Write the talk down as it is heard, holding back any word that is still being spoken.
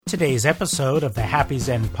Today's episode of the Happy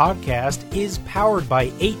Zen podcast is powered by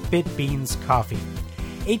 8-Bit Beans Coffee.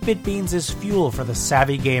 8-Bit Beans is fuel for the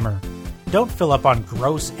savvy gamer. Don't fill up on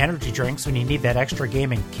gross energy drinks when you need that extra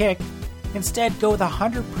gaming kick. Instead, go with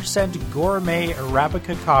 100% gourmet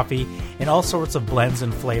Arabica coffee in all sorts of blends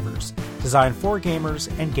and flavors, designed for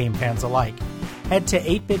gamers and game fans alike. Head to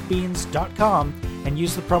 8bitbeans.com and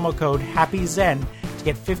use the promo code HAPPYZEN to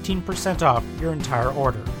get 15% off your entire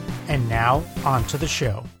order. And now, on to the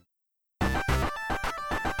show.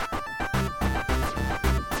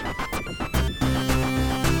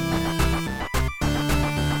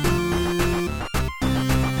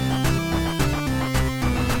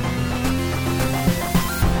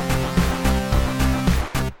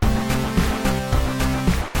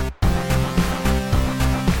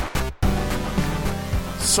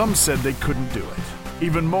 Some said they couldn't do it.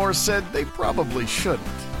 Even more said they probably shouldn't.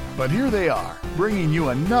 But here they are, bringing you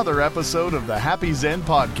another episode of the Happy Zen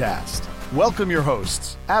podcast. Welcome your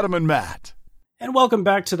hosts, Adam and Matt. And welcome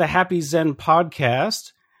back to the Happy Zen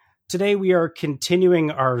podcast. Today we are continuing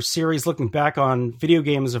our series looking back on video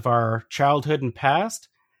games of our childhood and past.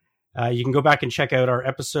 You can go back and check out our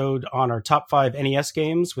episode on our top 5 NES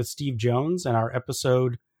games with Steve Jones and our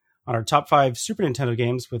episode on our top 5 Super Nintendo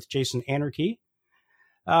games with Jason Anarchy.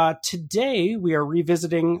 Today, we are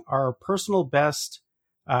revisiting our personal best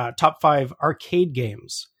top 5 arcade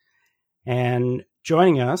games. And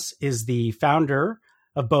joining us is the founder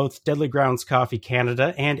of both Deadly Grounds Coffee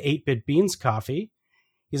Canada and 8-Bit Beans Coffee.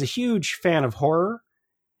 He's a huge fan of horror,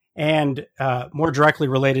 and more directly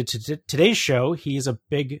related to today's show, he's a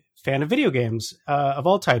big fan of video games of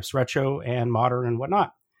all types, retro and modern and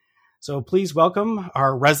whatnot. So please welcome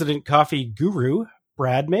our resident coffee guru,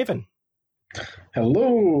 Brad Mavin.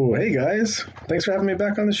 Hello. Hey, guys. Thanks for having me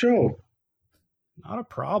back on the show. Not a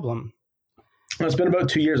problem. It's been about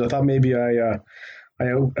 2 years. I thought maybe I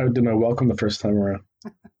outdid my welcome the first time around.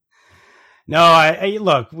 No,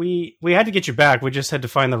 look, we had to get you back. We just had to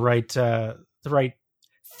find the right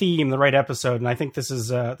theme, the right episode, and I think this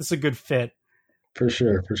is a good fit. For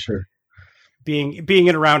sure. Being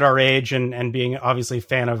in around our age and being obviously a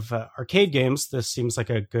fan of arcade games, this seems like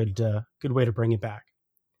a good way to bring it back.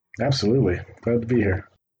 Absolutely. Glad to be here.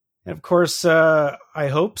 And of course, I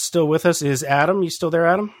hope still with us is Adam. You still there,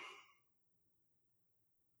 Adam?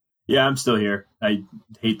 Yeah, I'm still here. I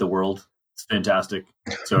hate the world. It's fantastic.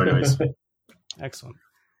 So anyways. Excellent.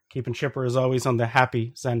 Keeping chipper as always on the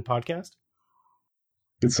Happy Zen podcast.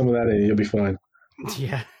 Get some of that in. You'll be fine.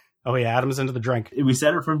 Yeah. Oh yeah, Adam's into the drink. We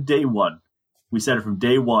said it from day one.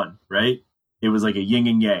 Right? It was like a yin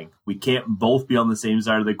and yang. We can't both be on the same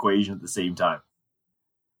side of the equation at the same time.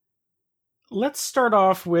 Let's start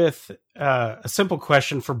off with a simple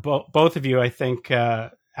question for both of you. I think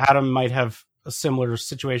Adam might have a similar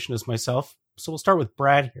situation as myself. So we'll start with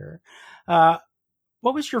Brad here. What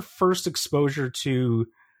was your first exposure to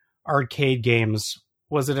arcade games?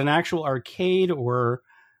 Was it an actual arcade, or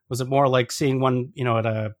was it more like seeing one, at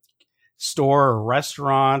a store or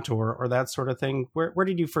restaurant or that sort of thing? Where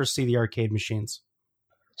did you first see the arcade machines?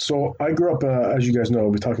 So I grew up, as you guys know,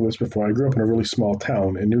 we talked about this before, I grew up in a really small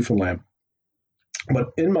town in Newfoundland.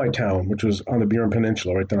 But in my town, which was on the Burin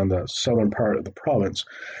Peninsula, right down the southern part of the province,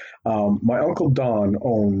 my Uncle Don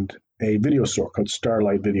owned a video store called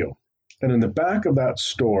Starlight Video. And in the back of that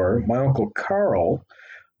store, my Uncle Carl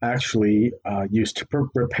actually used to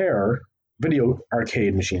repair video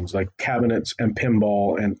arcade machines like cabinets and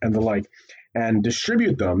pinball and the like, and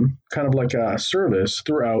distribute them kind of like a service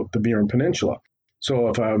throughout the Burin Peninsula. So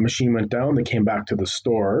if a machine went down, they came back to the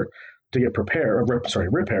store to get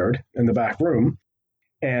repaired in the back room.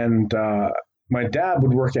 And my dad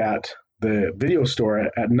would work at the video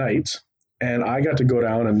store at nights, and I got to go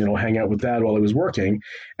down and hang out with Dad while he was working,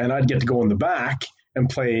 and I'd get to go in the back and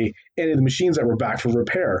play any of the machines that were back for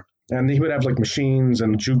repair. And he would have like machines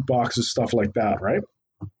and jukeboxes, stuff like that, right?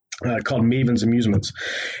 Called Mavin's Amusements.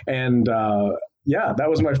 And that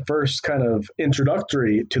was my first kind of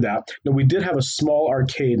introductory to that. Now, we did have a small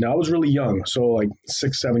arcade. Now, I was really young, so like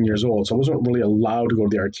 6, 7 years old, so I wasn't really allowed to go to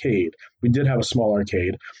the arcade. We did have a small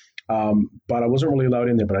arcade, but I wasn't really allowed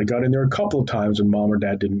in there. But I got in there a couple of times when Mom or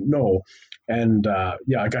Dad didn't know. And, I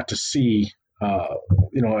got to see,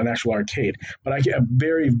 an actual arcade. But I get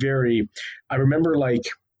I remember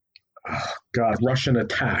Russian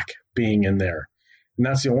Attack being in there. And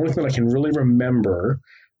that's the only thing I can really remember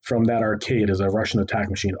from that arcade is a Russian Attack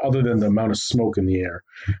machine, other than the amount of smoke in the air.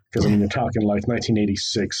 Because, you're talking like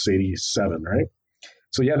 1986, 87, right?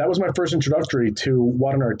 So, that was my first introductory to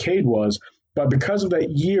what an arcade was. But because of that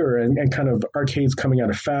year and kind of arcades coming out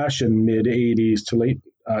of fashion, mid-'80s to late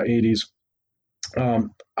 80s,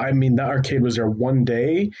 I mean, that arcade was there one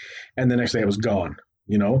day, and the next day it was gone.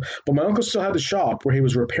 But my uncle still had the shop where he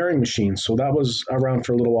was repairing machines, so that was around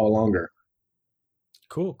for a little while longer.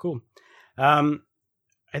 Cool.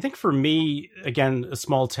 I think for me, again, a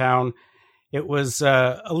small town, it was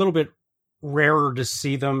a little bit rarer to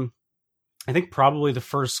see them. I think probably the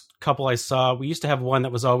first couple I saw, we used to have one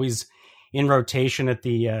that was always in rotation at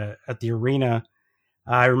the arena.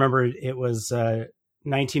 I remember it was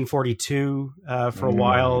 1942 for a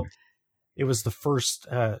while. It was the first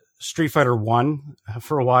Street Fighter 1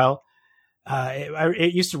 for a while.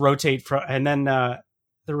 It used to rotate and then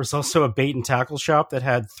there was also a bait and tackle shop that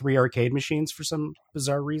had 3 arcade machines for some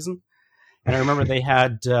bizarre reason. And I remember they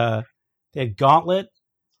had Gauntlet,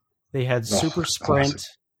 they had Super Sprint,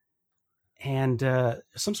 awesome. And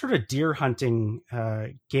some sort of deer hunting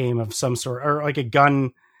game of some sort, or like a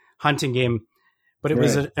gun hunting game. But it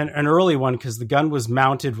was an early one because the gun was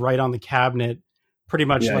mounted right on the cabinet, pretty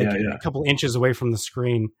much a couple inches away from the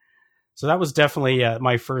screen. So that was definitely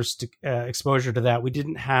my first exposure to that. We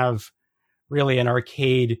didn't have really an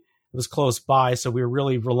arcade that was close by, so we were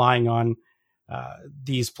really relying on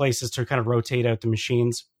these places to kind of rotate out the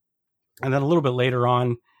machines. And then a little bit later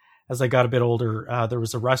on, as I got a bit older, there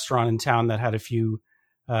was a restaurant in town that had a few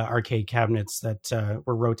arcade cabinets that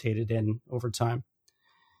were rotated in over time.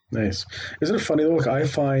 Nice. Isn't it funny though? Like, I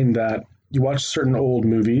find that you watch certain old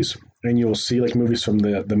movies and you'll see like movies from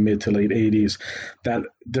the mid to late 80s that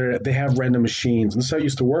they have random machines. And this is how it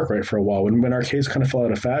used to work, right, for a while. When arcades kind of fell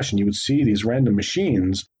out of fashion, you would see these random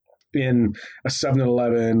machines in a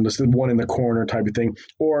 7-Eleven, this one in the corner type of thing.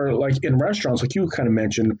 Or like in restaurants, like you kind of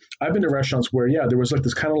mentioned, I've been to restaurants where, there was like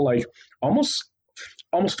this kind of like almost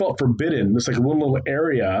felt forbidden. This like one little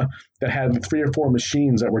area that had 3 or 4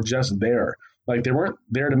 machines that were just there. Like they weren't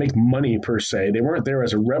there to make money per se. They weren't there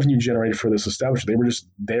as a revenue generator for this establishment. They were just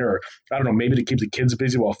there, I don't know, maybe to keep the kids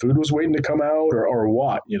busy while food was waiting to come out or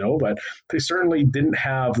what, but they certainly didn't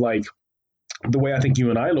have like the way I think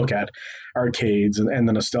you and I look at arcades and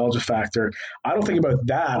the nostalgia factor. I don't think about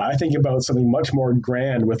that. I think about something much more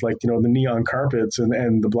grand with like, the neon carpets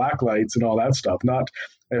and the black lights and all that stuff, not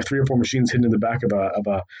 3 or 4 machines hidden in the back of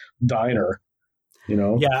a diner.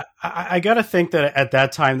 Yeah, I got to think that at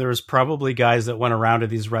that time there was probably guys that went around to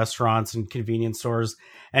these restaurants and convenience stores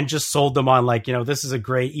and just sold them on like, this is a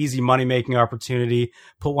great, easy money-making opportunity.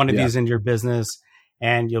 Put one of these into your business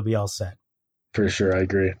and you'll be all set. For sure, I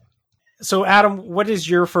agree. So, Adam, what is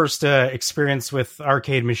your first experience with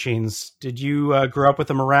arcade machines? Did you grow up with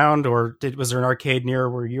them around, or was there an arcade near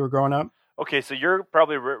where you were growing up? Okay, so you're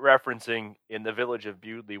probably referencing in the village of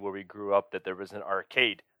Bewdley where we grew up that there was an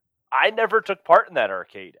arcade. I never took part in that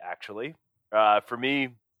arcade, actually. For me,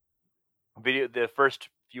 the first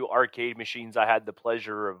few arcade machines I had the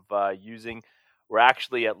pleasure of using were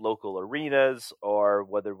actually at local arenas or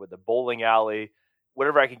whether with a bowling alley,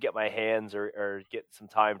 whatever I could get my hands or get some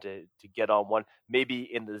time to get on one. Maybe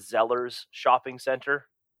in the Zellers shopping center,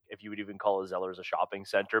 if you would even call a Zellers a shopping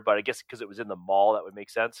center. But I guess because it was in the mall, that would make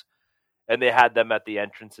sense. And they had them at the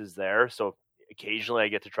entrances there. So occasionally I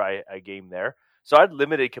get to try a game there. So I had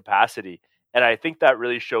limited capacity, and I think that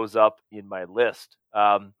really shows up in my list.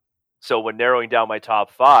 So when narrowing down my top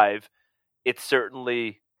 5, it's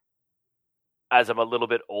certainly, as I'm a little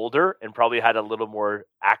bit older and probably had a little more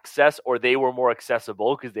access, or they were more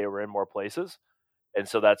accessible because they were in more places. And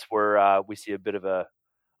so that's where we see a bit of a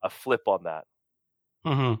flip on that.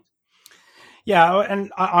 Mm-hmm. Yeah,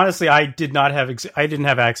 and honestly, I didn't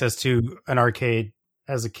have access to an arcade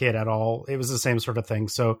as a kid at all. It was the same sort of thing.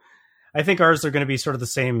 So I think ours are going to be sort of the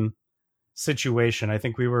same situation. I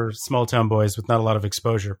think we were small town boys with not a lot of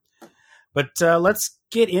exposure. But let's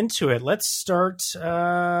get into it. Let's start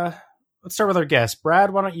with our guest.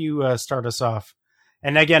 Brad, why don't you start us off?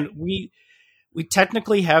 And again, we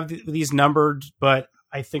technically have these numbered, but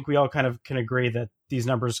I think we all kind of can agree that these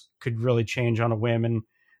numbers could really change on a whim, and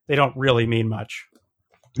they don't really mean much.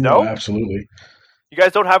 No, absolutely. You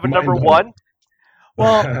guys don't have a number 1?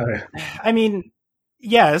 Well, I mean,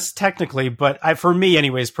 yes, technically, but for me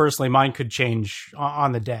anyways, personally, mine could change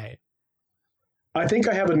on the day. I think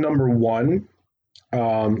I have a number 1,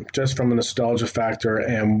 just from a nostalgia factor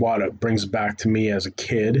and what it brings back to me as a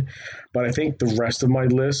kid. But I think the rest of my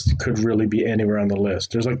list could really be anywhere on the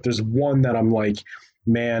list. There's one that I'm like,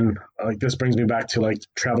 man, like this brings me back to like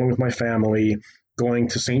traveling with my family, going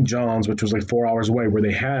to St. John's, which was like 4 hours away, where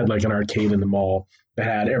they had like an arcade in the mall that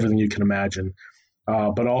had everything you can imagine.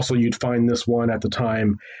 But also you'd find this one at the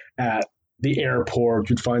time at the airport.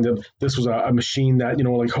 You'd find that this was a machine that,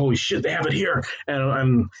 like, holy shit, they have it here.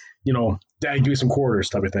 And Dad, give me some quarters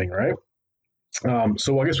type of thing, right?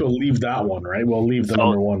 So I guess we'll leave that one, right? We'll leave the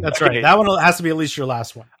number one. That's right. That one has to be at least your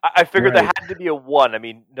last one. I figured Right. there had to be a 1. I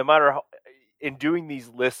mean, no matter how, in doing these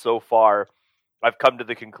lists so far, I've come to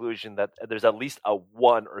the conclusion that there's at least a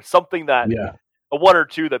 1 or something that Yeah. a 1 or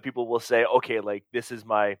 2 that people will say, okay, like this is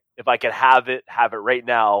my, if I could have it right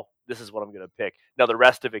now, this is what I'm going to pick. Now the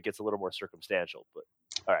rest of it gets a little more circumstantial, but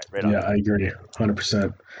all right, right on. Yeah, I agree,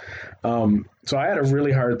 100%. So I had a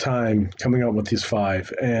really hard time coming up with these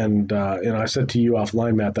 5, and I said to you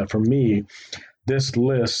offline, Matt, that for me, this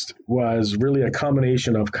list was really a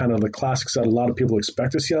combination of kind of the classics that a lot of people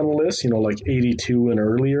expect to see on the list, like 82 and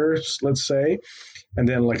earlier, let's say, and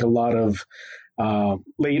then like a lot of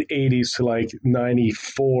late 80s to like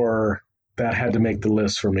 94 that had to make the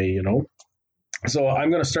list for me, So I'm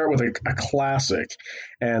going to start with a classic,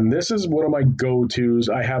 and this is one of my go-tos.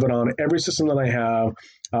 I have it on every system that I have.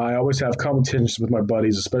 I always have competitions with my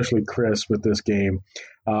buddies, especially Chris, with this game.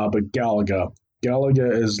 But Galaga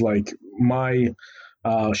is like my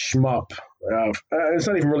shmup. It's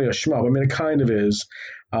not even really a shmup. I mean, it kind of is.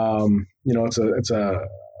 It's a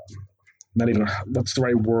not even what's the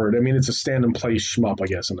right word. I mean, it's a stand and play shmup, I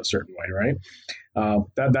guess, in a certain way, right?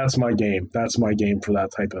 That's my game. That's my game for that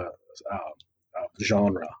type of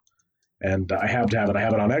genre, and I have to have it. I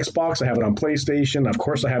have it on Xbox. I have it on PlayStation. Of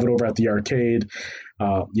course, I have it over at the arcade.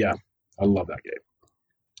 Yeah, I love that game.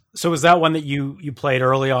 So was that one that you played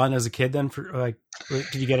early on as a kid? Then, for like,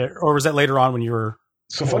 did you get it, or was that later on when you were?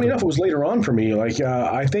 So funny enough, it was later on for me. Like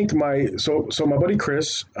I think my buddy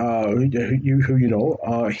Chris, who you know,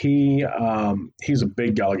 he's a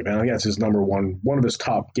big Galaga fan. I think that's his number one of his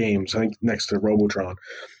top games. I think next to Robotron.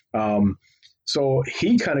 So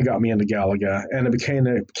he kind of got me into Galaga, and it became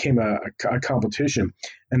a competition.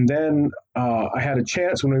 And then I had a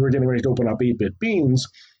chance when we were getting ready to open up 8-Bit Beans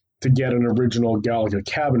to get an original Galaga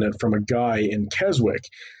cabinet from a guy in Keswick.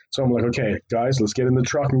 So I'm like, okay, guys, let's get in the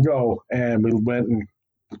truck and go. And we went and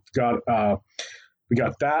got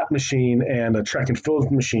that machine and a Trek and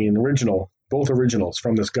Field machine, both originals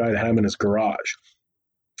from this guy that had them in his garage.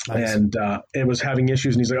 Nice. And it was having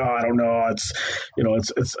issues, and he's like, "Oh, I don't know. It's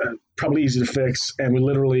probably easy to fix." And we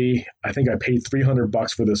literally, I think I paid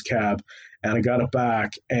 $300 for this cab, and I got it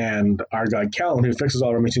back. And our guy Callan, who fixes all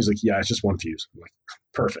our machines, like, "Yeah, it's just one fuse." I'm like,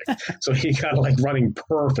 perfect. So he got it like running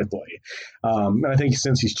perfectly. And I think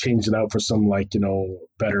since he's changed it out for some better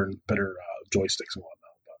joysticks and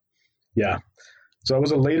whatnot. But yeah, so it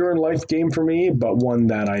was a later in life game for me, but one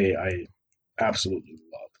that I absolutely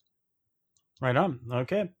love. Right on.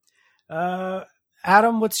 Okay.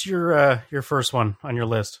 Adam, what's your first one on your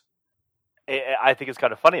list? I think it's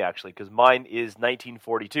kind of funny, actually, because mine is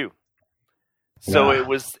 1942. So Yeah.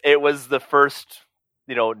 it was the first,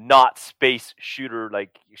 not space shooter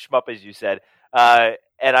like shmup, as you said. And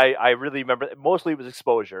I really remember, mostly it was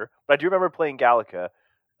exposure, but I do remember playing Galaga,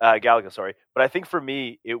 sorry. But I think for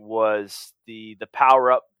me, it was the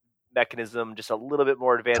power-up mechanism, just a little bit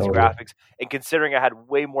more advanced graphics, and considering I had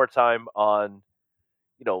way more time on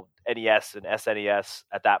NES and SNES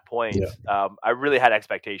at that point, I really had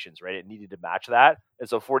expectations, right? It needed to match that, and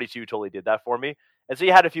so 42 totally did that for me. And so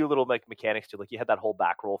you had a few little mechanics too, like you had that whole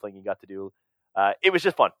back roll thing you got to do. It was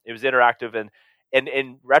just fun. It was interactive, and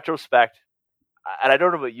in retrospect, and I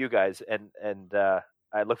don't know about you guys, and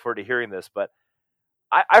I look forward to hearing this, but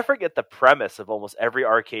I forget the premise of almost every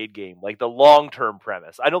arcade game, like the long-term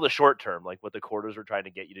premise. I know the short-term, like what the quarters were trying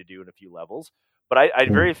to get you to do in a few levels, but I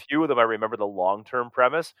very few of them I remember the long-term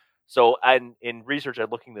premise. So in research, I'm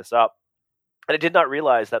looking this up, and I did not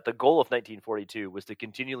realize that the goal of 1942 was to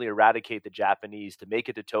continually eradicate the Japanese, to make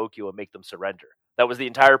it to Tokyo and make them surrender. That was the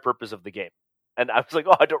entire purpose of the game. And I was like,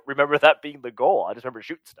 I don't remember that being the goal. I just remember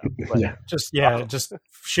shooting stuff. But, just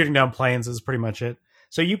shooting down planes is pretty much it.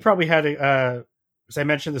 So you probably had as I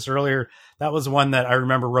mentioned this earlier, that was one that I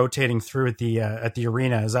remember rotating through at the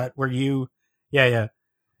arena. Is that where you? Yeah.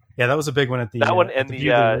 That was a big one at the that one and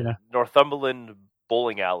the Northumberland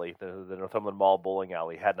bowling alley, the Northumberland Mall bowling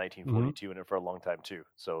alley had 1942 in it for a long time too.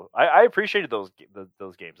 So I appreciated those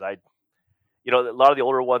games. A lot of the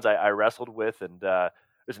older ones I wrestled with, and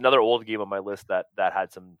there's another old game on my list that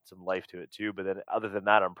had some life to it too. But then other than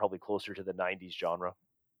that, I'm probably closer to the 90s genre.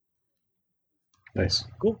 Nice,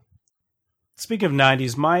 cool. Speaking of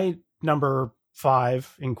 90s, my number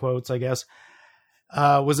 5, in quotes, I guess,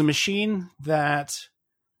 was a machine that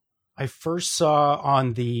I first saw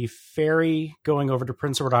on the ferry going over to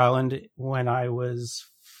Prince Edward Island when I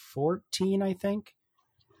was 14, I think.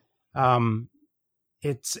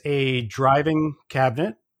 It's a driving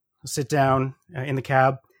cabinet, sit down in the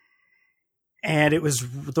cab. And it was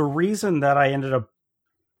the reason that I ended up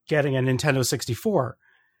getting a Nintendo 64,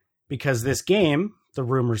 because this game, the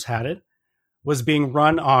rumors had it, was being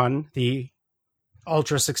run on the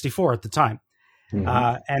Ultra 64 at the time.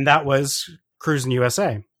 And that was Cruisin'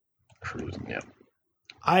 USA. Cruisin', yeah.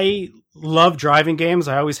 I love driving games.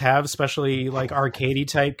 I always have, especially like arcadey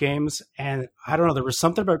type games. And I don't know, there was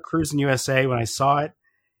something about Cruisin' USA when I saw it.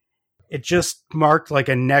 It just marked like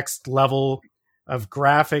a next level of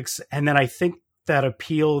graphics. And then I think that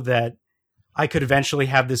appeal that I could eventually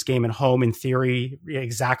have this game at home in theory,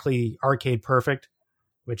 exactly arcade perfect,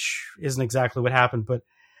 which isn't exactly what happened. But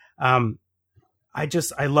I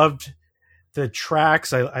loved the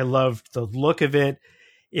tracks. I loved the look of it.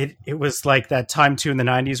 It was like that time too in the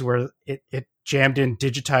 90s where it jammed in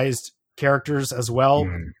digitized characters as well.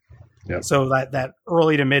 Yep. So that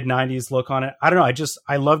early to mid 90s look on it. I don't know.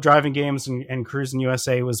 I love driving games, and Cruisin'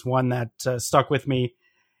 USA was one that stuck with me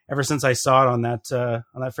ever since I saw it on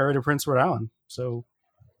that ferry to Prince Edward Island. So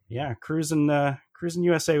yeah, Cruisin'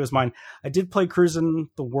 USA was mine. I did play Cruisin'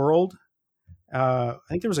 the World. I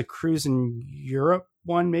think there was a Cruisin' Europe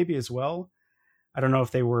one maybe as well. I don't know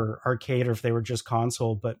if they were arcade or if they were just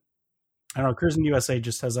console, but I don't know. Cruisin' USA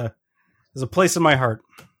just has a place in my heart.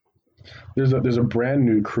 There's a brand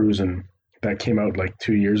new Cruisin' that came out like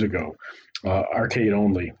 2 years ago, arcade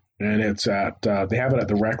only, and it's at they have it at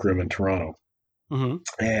the Rec Room in Toronto.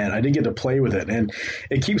 And I did get to play with it, and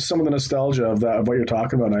it keeps some of the nostalgia of what you're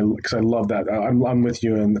talking about. Because I love that. I'm with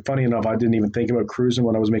you. And funny enough, I didn't even think about Cruisin'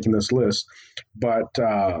 when I was making this list. But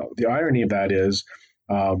the irony of that is,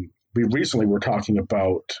 we recently were talking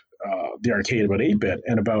about the arcade, about 8-bit,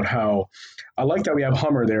 and about how I like that we have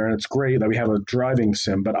Hummer there, and it's great that we have a driving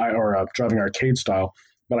sim, or a driving arcade style.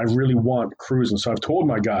 But I really want Cruisin'. So I've told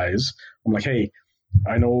my guys, I'm like, hey,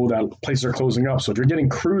 I know that places are closing up, so if you're getting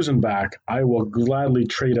Cruisin' back, I will gladly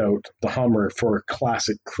trade out the Hummer for a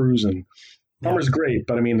classic Cruisin'. Yeah. Hummer's great,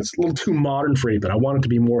 but I mean, it's a little too modern for 8-bit. I want it to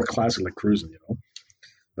be more classic like Cruisin',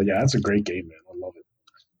 But yeah, that's a great game, man. I love it.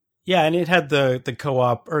 Yeah, and it had the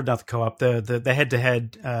co-op, or not the co-op, the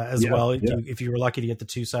head-to-head as well, if you were lucky to get the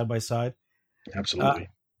two side by side. Absolutely.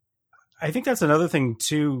 I think that's another thing,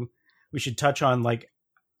 too, we should touch on. Like,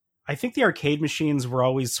 I think the arcade machines were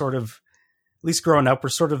always sort of, at least growing up, were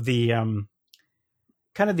sort of the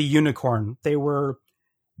kind of the unicorn. They were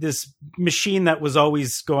this machine that was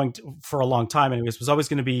always going to, for a long time anyways, was always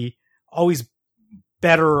going to be always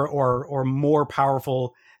better or more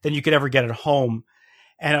powerful than you could ever get at home.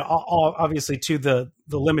 And obviously, to the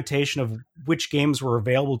limitation of which games were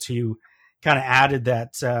available to you, kind of added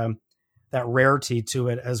that rarity to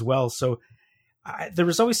it as well. So there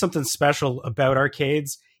was always something special about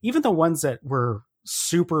arcades, even the ones that were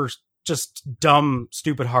super just dumb,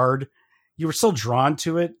 stupid hard. You were still drawn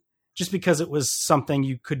to it just because it was something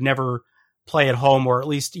you could never play at home, or at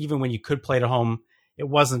least even when you could play it at home, it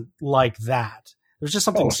wasn't like that. There's just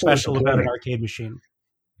something special about an arcade machine.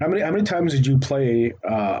 How many times did you play?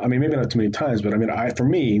 I mean, maybe not too many times, but I mean, I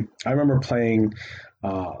remember playing.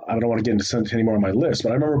 I don't want to get into any more on my list, but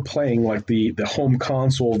I remember playing like the home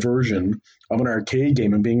console version of an arcade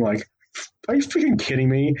game and being like, "Are you freaking kidding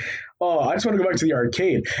me? Oh, I just want to go back to the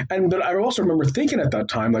arcade." And then I also remember thinking at that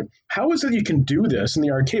time, like, how is it you can do this in the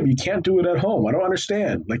arcade, but you can't do it at home? I don't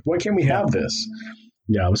understand. Like, why can't we have this?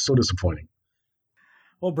 Yeah, it was so disappointing.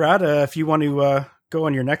 Well, Brad, if you want to go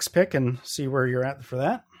on your next pick and see where you're at for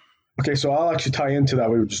that. Okay, so I'll actually tie into that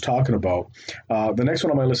we were just talking about. The next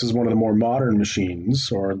one on my list is one of the more modern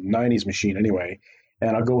machines, or 90s machine anyway,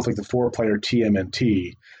 and I'll go with like the 4-player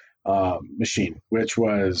TMNT machine, which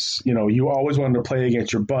was, you always wanted to play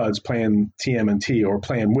against your buds playing TMNT or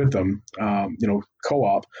playing with them,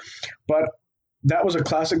 co-op. But that was a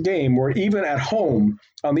classic game where even at home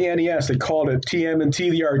on the NES, they called it TMNT,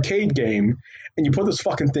 the arcade game, and you put this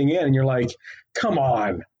fucking thing in and you're like, come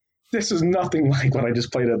on. This is nothing like what I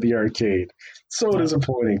just played at the arcade. So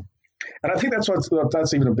disappointing. And I think that's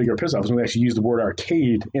even a bigger piss off, is when they actually use the word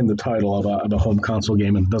arcade in the title of a home console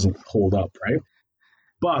game and it doesn't hold up, right?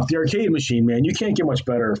 But the arcade machine, man, you can't get much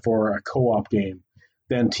better for a co-op game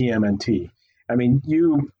than TMNT. I mean,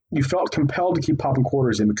 you felt compelled to keep popping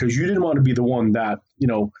quarters in because you didn't want to be the one that,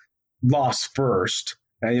 lost first.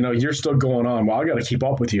 And, you're still going on, well, I got to keep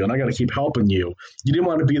up with you and I got to keep helping you. You didn't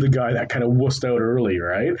want to be the guy that kind of wussed out early,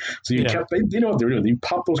 right? So you kept, they know what they were doing. You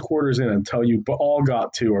popped those quarters in until you all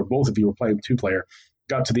got to, or both of you were playing 2-player,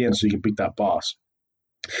 got to the end so you could beat that boss.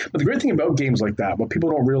 But the great thing about games like that, what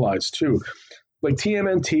people don't realize too, like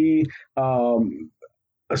TMNT,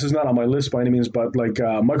 this is not on my list by any means, but like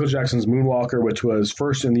Michael Jackson's Moonwalker, which was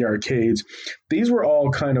first in the arcades, these were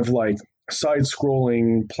all kind of like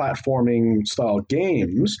side-scrolling, platforming style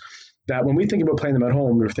games that when we think about playing them at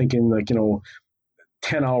home, we're thinking like,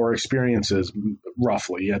 10-hour experiences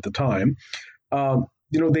roughly at the time.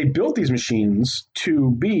 they built these machines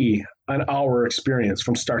to be an hour experience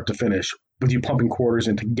from start to finish, with you pumping quarters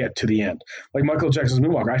in to get to the end. Like Michael Jackson's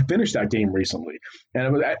Moonwalker, I finished that game recently, and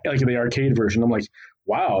it was like the arcade version. I'm like,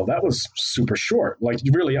 wow, that was super short. Like,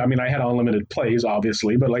 really, I mean, I had unlimited plays,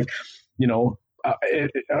 obviously, but like,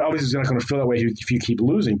 it obviously it's not going to feel that way if you keep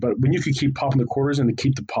losing. But when you could keep popping the quarters in to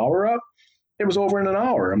keep the power up, it was over in an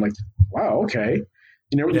hour. I'm like, wow, okay.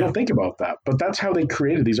 You don't think about that. But that's how they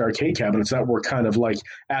created these arcade cabinets that were kind of like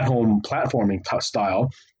at-home platforming style.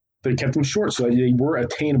 They kept them short so that they were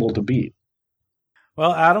attainable to beat.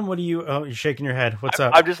 Well, Adam, what are you? Oh, you're shaking your head. What's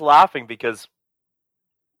up? I'm just laughing because.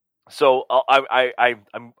 So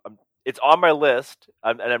I'm it's on my list,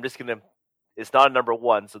 and I'm just gonna. It's not a number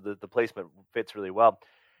one, so the placement fits really well.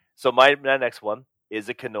 So my next one is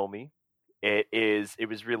a Konami. It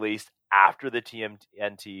was released after the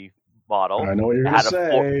TMNT model. I know what you're gonna say.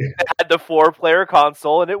 It had the 4-player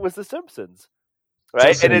console, and it was The Simpsons.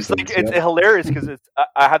 Right, and it's hilarious because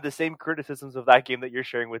I have the same criticisms of that game that you're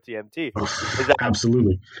sharing with TMT.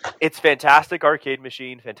 Absolutely, it's fantastic arcade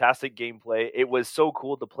machine, fantastic gameplay. It was so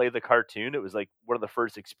cool to play the cartoon. It was like one of the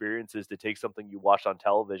first experiences to take something you watched on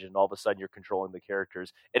television, and all of a sudden you're controlling the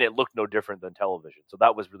characters, and it looked no different than television. So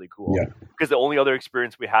that was really cool. Yeah. Because the only other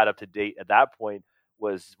experience we had up to date at that point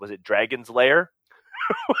was it Dragon's Lair,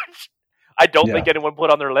 which I don't think anyone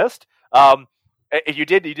put on their list. If you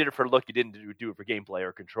did it for look. You didn't do it for gameplay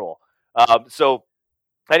or control. So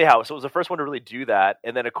anyhow, so it was the first one to really do that.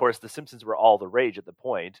 And then, of course, The Simpsons were all the rage at the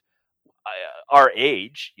point. Our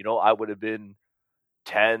age, I would have been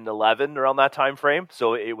 10, 11 around that time frame.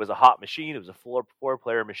 So it was a hot machine. It was a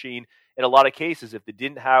 4-player machine. In a lot of cases, if they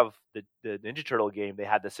didn't have the Ninja Turtle game, they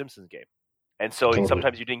had the Simpsons game. And so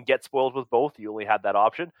sometimes you didn't get spoiled with both. You only had that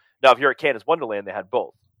option. Now, if you're at Canada's Wonderland, they had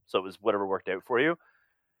both. So it was whatever worked out for you.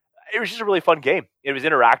 It was just a really fun game. It was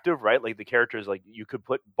interactive, right? Like the characters, like you could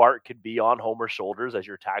Bart could be on Homer's shoulders as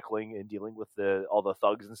you're tackling and dealing with all the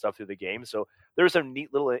thugs and stuff through the game. So there were some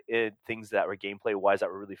neat little things that were gameplay wise that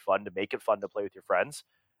were really fun to make it fun to play with your friends.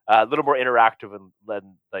 A little more interactive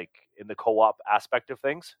than like in the co-op aspect of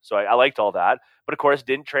things. So I liked all that, but of course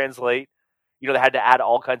didn't translate. They had to add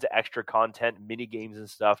all kinds of extra content, mini games and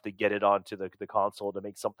stuff to get it onto the console to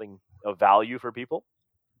make something of value for people.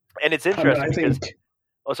 And it's interesting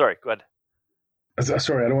Oh, sorry. Go ahead.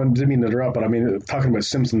 Sorry, didn't mean to interrupt, but I mean, talking about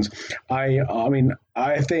Simpsons, I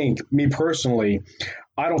think, me personally,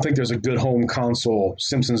 I don't think there's a good home console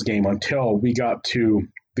Simpsons game until we got to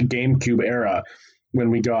the GameCube era,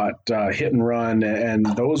 when we got Hit and Run and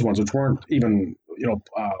those ones, which weren't even,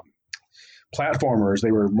 platformers.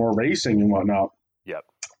 They were more racing and whatnot. Yep.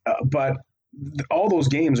 But all those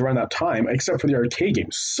games around that time, except for the arcade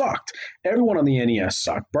games, sucked. Everyone on the NES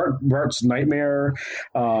sucked. Bart's Nightmare,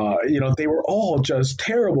 they were all just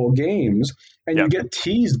terrible games. And you get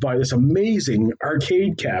teased by this amazing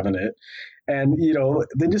arcade cabinet, and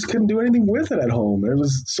they just couldn't do anything with it at home. It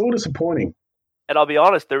was so disappointing. And I'll be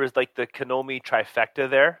honest, there was like the Konami trifecta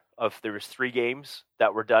there. There was 3 games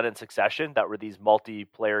that were done in succession that were these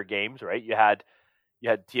multiplayer games, right? You had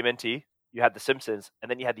TMNT, you had The Simpsons,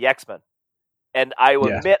 and then you had the X-Men. And I will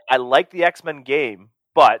admit, I like the X-Men game,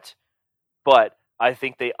 but I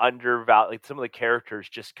think they undervalued, like, some of the characters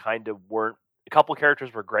just kind of weren't. A couple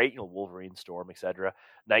characters were great, Wolverine, Storm, etc.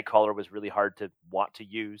 Nightcrawler was really hard to want to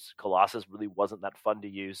use. Colossus really wasn't that fun to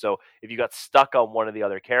use. So if you got stuck on one of the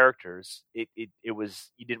other characters, it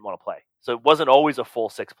was, you didn't want to play. So it wasn't always a full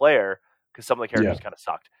 6-player because some of the characters kind of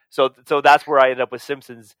sucked. So that's where I ended up with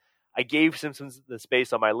Simpsons. I gave Simpsons the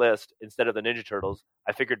space on my list instead of the Ninja Turtles.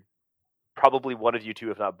 I figured probably one of you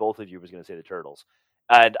two, if not both of you, was going to say the Turtles.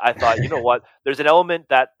 And I thought, you know what? There's an element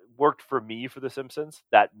that worked for me for The Simpsons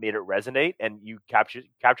that made it resonate, and you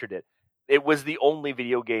captured it. It was the only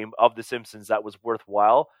video game of The Simpsons that was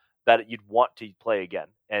worthwhile that you'd want to play again.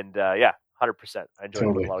 And 100%. I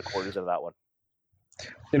enjoyed a lot of quarters out of that one.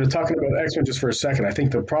 Talking about X-Men just for a second, I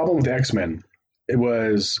think the problem with X-Men, it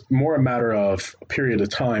was more a matter of a period of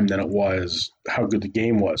time than it was how good the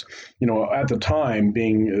game was. At the time,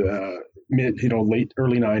 being late,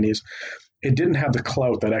 early 90s, it didn't have the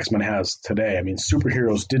clout that X-Men has today. I mean,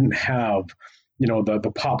 superheroes didn't have,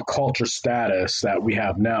 the pop culture status that we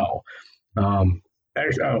have now.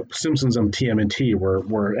 Simpsons and TMNT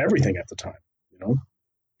were everything at the time,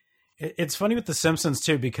 It's funny with The Simpsons,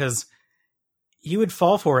 too, because you would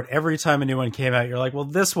fall for it every time a new one came out. You're like, well,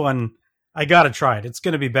 this one, I got to try it. It's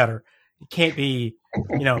going to be better. It can't be,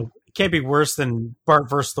 it can't be worse than Bart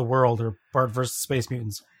versus the World or Bart versus Space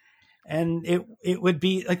Mutants. And it would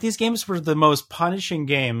be like, these games were the most punishing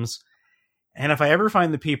games. And if I ever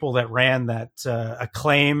find the people that ran that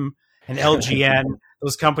Acclaim and LGN,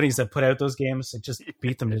 those companies that put out those games and just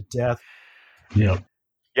beat them to death. Yeah.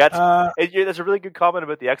 Yeah, that's a really good comment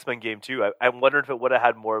about the X-Men game too. I'm wondering if it would have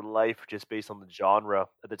had more life just based on the genre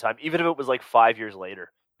at the time, even if it was like 5 years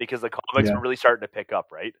later, because the comics were really starting to pick up,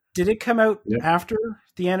 right? Did it come out after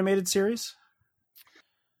the animated series?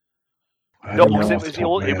 No,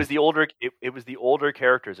 it was the older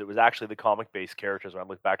characters. It was actually the comic-based characters when I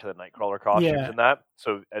look back to the Nightcrawler costumes and that.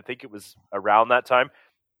 So I think it was around that time.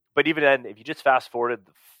 But even then, if you just fast forwarded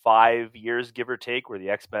 5 years, give or take, where the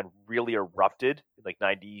X-Men really erupted, like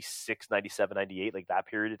 96, 97, 98, like that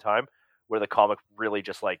period of time, where the comic really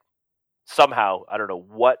just like somehow, I don't know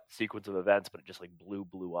what sequence of events, but it just like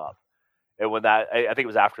blew up. And when that, I think it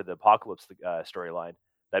was after the Apocalypse storyline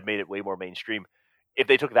that made it way more mainstream. If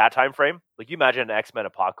they took that time frame, like you imagine an X-Men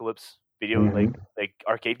Apocalypse video, like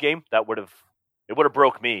arcade game, it would have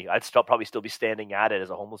broke me. I'd probably still be standing at it as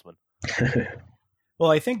a homeless man. Well,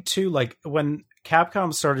 I think too, like when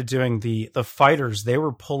Capcom started doing the fighters, they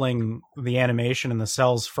were pulling the animation and the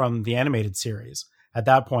cells from the animated series at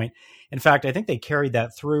that point. In fact, I think they carried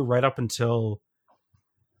that through right up until,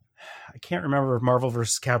 I can't remember if Marvel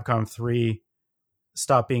vs. Capcom 3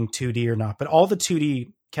 stopped being 2D or not, but all the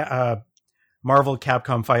 2D Marvel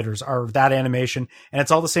Capcom fighters are that animation, and it's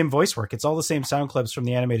all the same voice work. It's all the same sound clips from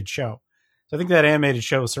the animated show. So I think that animated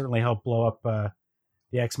show certainly helped blow up the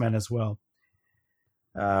X-Men as well.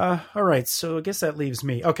 All right, so I guess that leaves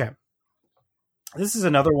me. Okay, this is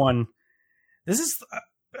another one. This is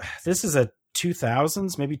a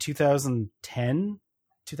 2000s, maybe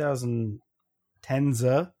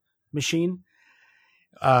 2010's machine.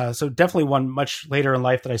 So definitely one much later in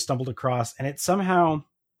life that I stumbled across, and it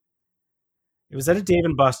was at a Dave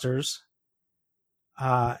 & Buster's.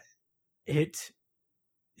 It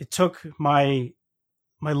took my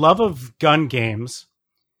love of gun games,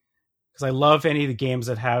 because I love any of the games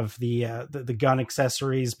that have the gun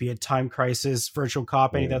accessories, be it Time Crisis, Virtual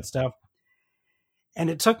Cop, any of that stuff. And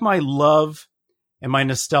it took my love and my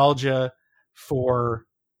nostalgia for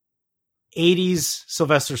 80s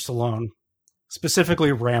Sylvester Stallone,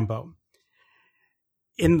 specifically Rambo.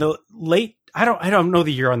 In the late, I don't know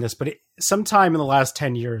the year on this, but sometime in the last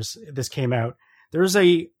 10 years, this came out. There's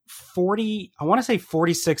a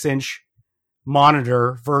 46-inch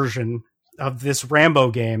monitor version of this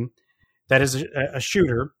Rambo game that is a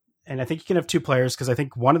shooter, and I think you can have two players, because I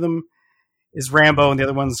think one of them is Rambo and the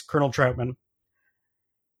other one's Colonel Troutman.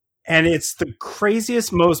 And it's the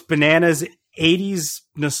craziest, most bananas 80s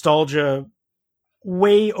nostalgia,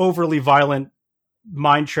 way overly violent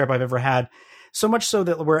mind trip I've ever had. So much so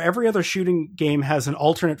that where every other shooting game has an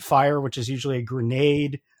alternate fire, which is usually a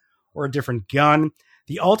grenade or a different gun,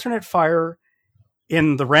 the alternate fire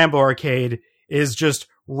in the Rambo arcade is just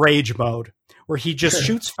rage mode, where he just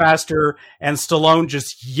shoots faster and Stallone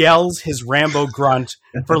just yells his Rambo grunt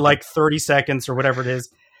for like 30 seconds or whatever it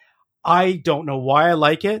is. I don't know why I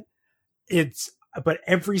like it. But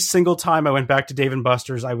every single time I went back to Dave &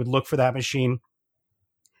 Buster's, I would look for that machine.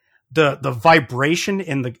 The vibration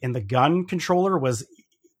in the gun controller was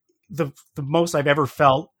the most I've ever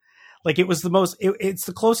felt. Like it was it's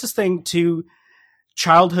the closest thing to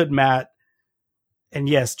childhood Matt. And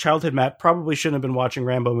yes, childhood Matt probably shouldn't have been watching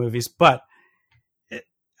Rambo movies, but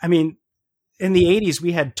I mean, in the 80s,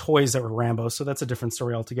 we had toys that were Rambo, so that's a different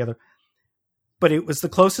story altogether. But it was the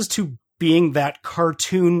closest to being that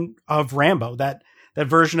cartoon of Rambo, that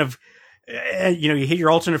version of, you hit your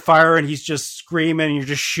alternate fire and he's just screaming and you're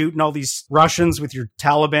just shooting all these Russians with your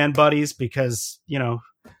Taliban buddies because,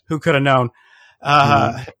 who could have known?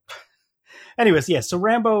 Anyways, yeah, so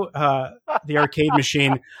Rambo, the arcade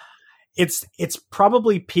machine, it's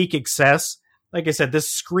probably peak excess. Like I said, this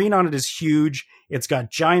screen on it is huge. It's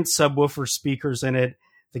got giant subwoofer speakers in it.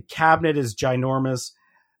 The cabinet is ginormous.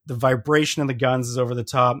 The vibration in the guns is over the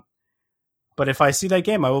top. But if I see that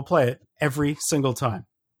game, I will play it every single time.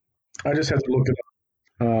 I just had to look it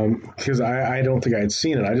up because I don't think I had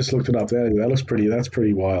seen it. I just looked it up. That's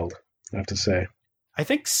pretty wild, I have to say. I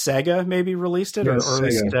think Sega maybe released it, or at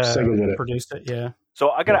least Sega produced it. Yeah. So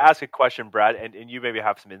I got to ask a question, Brad, and you maybe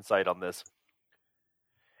have some insight on this.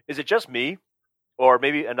 Is it just me, or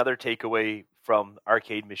maybe another takeaway from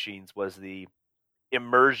arcade machines was the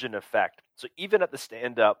immersion effect? So even at the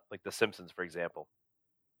stand-up, like The Simpsons, for example,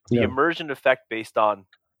 the immersion effect based on,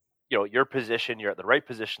 your position, you're at the right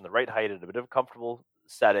position, the right height, at a bit of a comfortable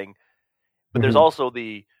setting, but there's also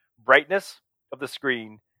the brightness of the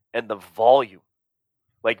screen and the volume.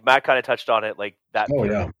 Like Matt kind of touched on it, like that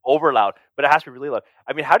over loud, but it has to be really loud.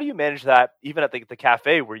 I mean, how do you manage that even at the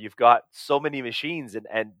cafe where you've got so many machines?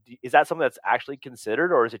 And is that something that's actually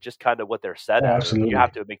considered, or is it just kind of what they're set at? Absolutely. You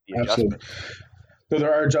have to make the adjustment.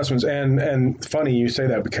 There are adjustments, and funny you say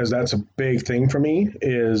that, because that's a big thing for me.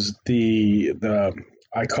 Is the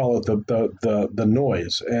I call it the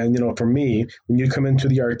noise. And for me, when you come into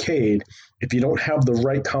the arcade, if you don't have the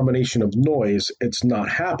right combination of noise, it's not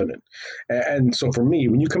happening. And so for me,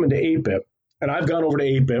 when you come into 8-bit, and I've gone over to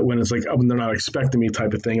 8-bit when it's like, when they're not expecting me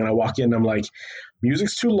type of thing, and I walk in and I'm like,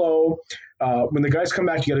 music's too low. When the guys come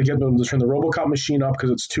back, you got to get them to turn the RoboCop machine up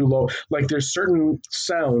because it's too low. Like, there's certain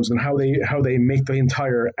sounds and how they make the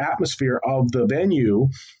entire atmosphere of the venue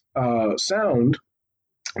sound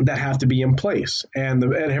that have to be in place, and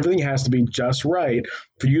everything has to be just right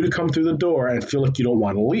for you to come through the door and feel like you don't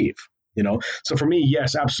want to leave. So for me,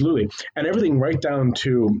 yes, absolutely, and everything right down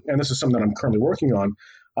to, and this is something that I'm currently working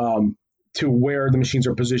on. To where the machines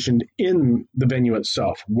are positioned in the venue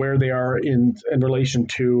itself, where they are in relation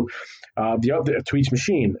to to each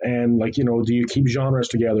machine, and do you keep genres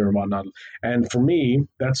together and whatnot? And for me,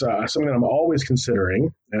 that's something that I'm always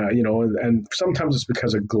considering. And sometimes it's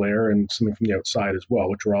because of glare and something from the outside as well,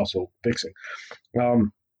 which we're also fixing.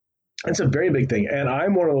 It's a very big thing, and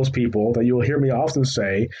I'm one of those people that you'll hear me often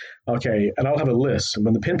say, okay, and I'll have a list. And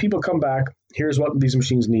when the pin people come back, here's what these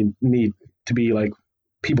machines need to be like.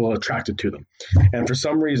 People attracted to them, and for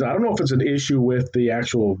some reason, I don't know if it's an issue with the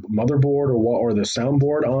actual motherboard or the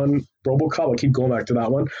soundboard on RoboCop. I keep going back to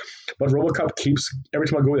that one, but RoboCop keeps, every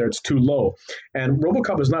time I go there, it's too low. And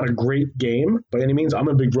RoboCop is not a great game by any means. I'm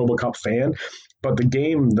a big RoboCop fan, but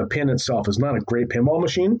the pin itself is not a great pinball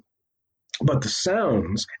machine. But the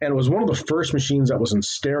sounds, and it was one of the first machines that was in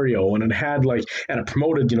stereo, and it had and it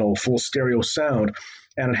promoted full stereo sound.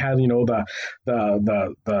 And it had,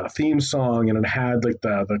 the theme song, and it had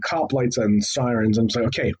the cop lights and sirens. And it's like,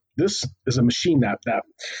 okay, this is a machine that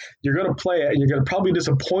you're going to play it, and you're going to probably be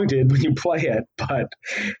disappointed when you play it, but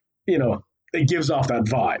it gives off that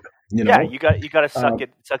vibe. Yeah, you got to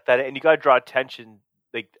suck that in, and you got to draw attention.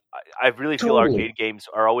 Like, I really feel Totally. arcade games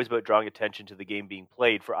are always about drawing attention to the game being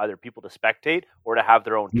played for either people to spectate or to have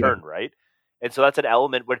their own turn, right? And so that's an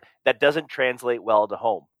element that doesn't translate well to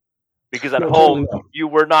home. Because at home, you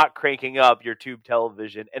were not cranking up your tube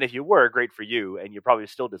television. And if you were, great for you, and you're probably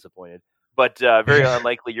still disappointed. But very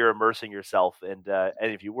unlikely you're immersing yourself. And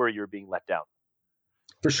if you were, you were being let down.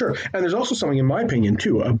 For sure. And there's also something, in my opinion,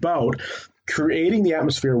 too, about creating the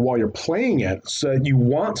atmosphere while you're playing it, so that you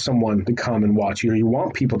want someone to come and watch you, or you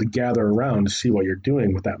want people to gather around to see what you're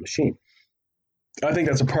doing with that machine. I think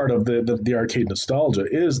that's a part of the arcade nostalgia,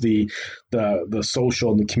 is the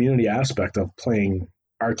social and the community aspect of playing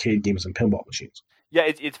arcade games and pinball machines. Yeah,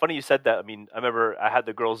 it's funny you said that. I mean, I remember I had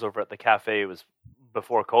the girls over at the cafe. It was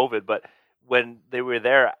before COVID, but when they were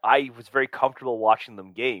there, I was very comfortable watching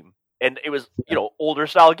them game. And it was, older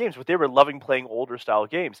style games, but they were loving playing older style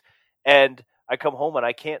games. And I come home and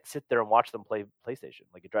I can't sit there and watch them play PlayStation.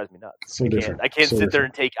 Like, it drives me nuts. I can't sit there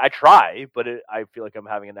and I try, but I feel like I'm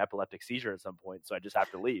having an epileptic seizure at some point, so I just have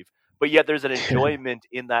to leave. But yet there's an enjoyment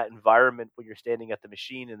in that environment when you're standing at the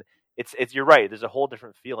machine, and it's you're right. There's a whole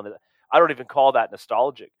different feel, and I don't even call that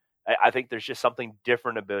nostalgic. I think there's just something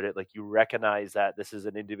different about it. Like, you recognize that this is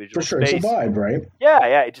an individual For sure, space. it's a vibe, right?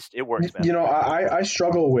 Yeah, it works, man. I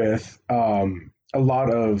struggle with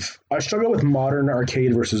I struggle with modern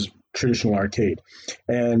arcade versus traditional arcade,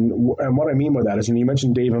 and what I mean by that is, you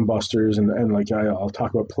mentioned Dave and Buster's, and I'll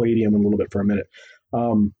talk about Palladium in a little bit for a minute.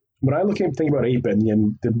 When I think about 8-bit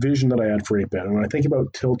and the vision that I had for 8-bit, and when I think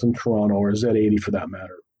about Tilt in Toronto, or Z80 for that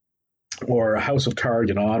matter, or House of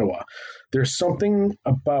Targ in Ottawa, there's something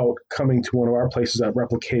about coming to one of our places that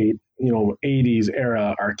replicate 80s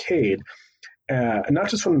era arcade. And not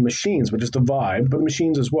just from the machines, but just the vibe, but the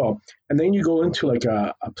machines as well. And then you go into like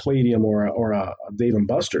a Palladium or a Dave and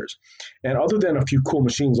Buster's. And other than a few cool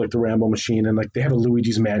machines like the Rambo machine, and they have a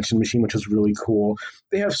Luigi's Mansion machine, which is really cool.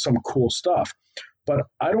 They have some cool stuff. But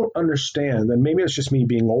I don't understand, and maybe it's just me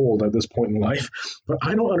being old at this point in life, but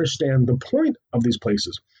I don't understand the point of these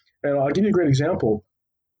places. And I'll give you a great example.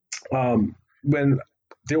 When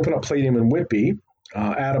they opened up Palladium in Whitby,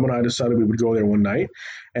 Adam and I decided we would go there one night,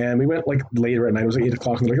 and we went later at night. It was 8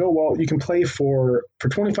 o'clock, and they're like, "Oh, well, you can play for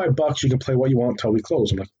 $25. You can play what you want until we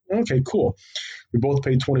close." I'm like, "Okay, cool." We both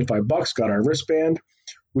paid $25, got our wristband.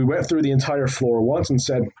 We went through the entire floor once and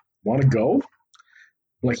said, "Want to go?" I'm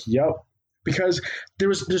like, "Yep," because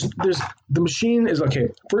there's the machine is okay.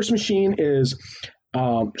 First machine is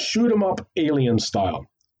shoot 'em up alien style.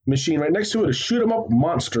 Machine right next to it is shoot 'em up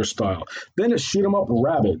monster style. Then it's shoot 'em up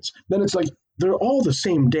rabbits. Then it's like, they're all the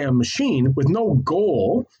same damn machine with no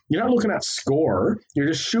goal. You're not looking at score. You're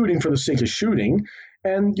just shooting for the sake of shooting,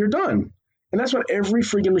 and you're done. And that's what every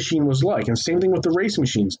friggin' machine was like. And same thing with the race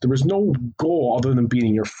machines. There was no goal other than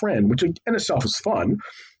beating your friend, which in itself is fun.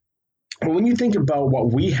 But when you think about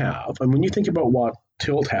what we have, and when you think about what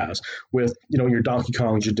Tilt has with, your Donkey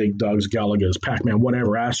Kongs, your Dig Dugs, Galaga's, Pac-Man,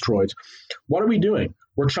 whatever, Asteroids, what are we doing?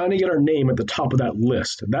 We're trying to get our name at the top of that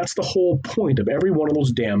list. That's the whole point of every one of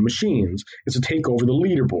those damn machines, is to take over the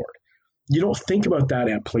leaderboard. You don't think about that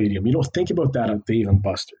at Palladium. You don't think about that at Dave and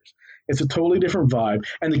Buster's. It's a totally different vibe,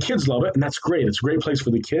 and the kids love it, and that's great. It's a great place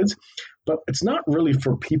for the kids, but it's not really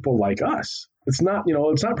for people like us. It's not,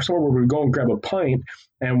 it's not for somewhere where we go and grab a pint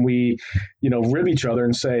and we, rib each other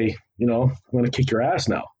and say, I'm going to kick your ass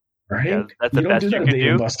now, right? Yeah, that's the best you can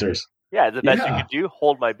do. Buster's. Yeah, the best you can do.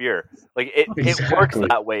 Hold my beer. Like it works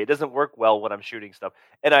that way. It doesn't work well when I'm shooting stuff,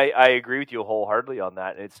 and I agree with you wholeheartedly on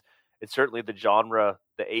that. And it's certainly the genre,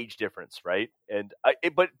 the age difference, right? And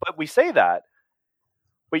but we say that,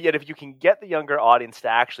 but yet if you can get the younger audience to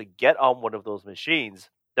actually get on one of those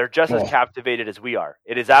machines, they're just as captivated as we are.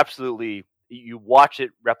 It is absolutely. You watch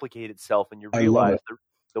it replicate itself, and you realize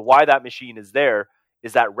the why that machine is there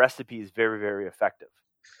is that recipe is very, very effective.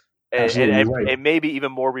 And right. It may be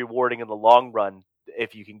even more rewarding in the long run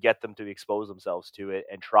if you can get them to expose themselves to it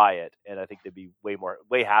and try it. And I think they'd be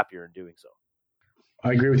way happier in doing so.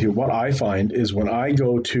 I agree with you. What I find is when I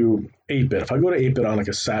go to 8-Bit, if I go to 8-Bit on like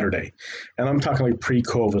a Saturday, and I'm talking like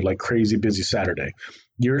pre-COVID, like crazy busy Saturday,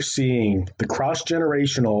 you're seeing the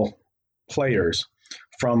cross-generational players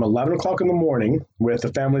from 11 o'clock in the morning with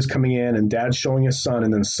the families coming in and dad showing his son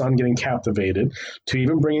and then son getting captivated, to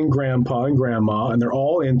even bringing grandpa and grandma, and they're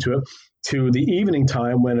all into it, to the evening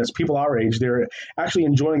time when it's people our age, they're actually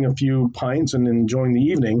enjoying a few pints and enjoying the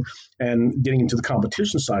evening and getting into the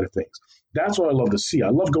competition side of things. That's what I love to see. I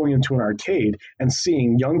love going into an arcade and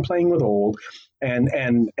seeing young playing with old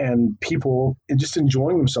and people just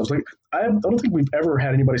enjoying themselves. Like I don't think we've ever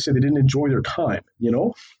had anybody say they didn't enjoy their time,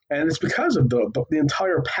 and it's because of the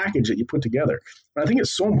entire package that you put together. And I think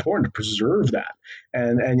it's so important to preserve that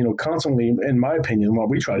and constantly, in my opinion, what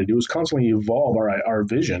we try to do is constantly evolve our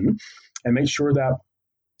vision and make sure that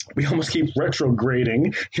we almost keep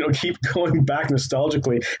retrograding, keep going back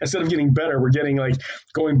nostalgically. Instead of getting better, we're getting like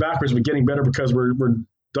going backwards, but getting better because we're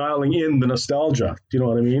dialing in the nostalgia. Do you know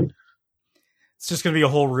what I mean? It's just going to be a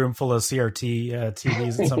whole room full of CRT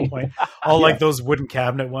TVs at some point. All like those wooden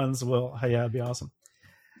cabinet ones. Well, yeah, it'd be awesome.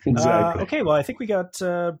 Exactly. Okay, well, I think we got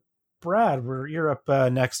Brad. You're up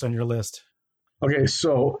next on your list. Okay,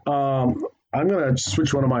 so I'm going to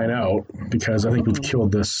switch one of mine out because I think we've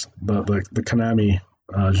killed the Konami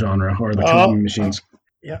genre or the Konami machines.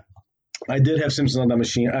 Yeah, I did have Simpsons on that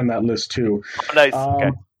machine on that list too. Nice. Okay.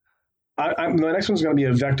 The next one's going to be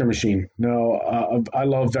a Vector machine. No, I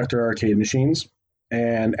love Vector arcade machines,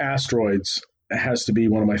 and Asteroids has to be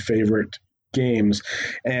one of my favorite games.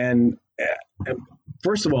 And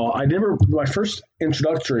first of all, my first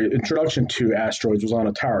introduction to Asteroids was on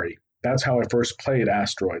Atari. That's how I first played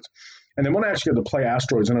Asteroids. And then when I actually got to play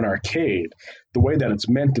Asteroids in an arcade, the way that it's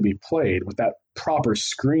meant to be played with that proper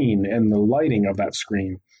screen and the lighting of that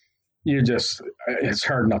screen, it's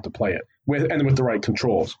hard not to play it with the right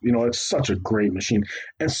controls. It's such a great machine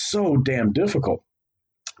and so damn difficult.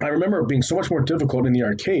 I remember it being so much more difficult in the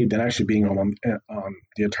arcade than actually being on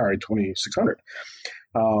the Atari 2600.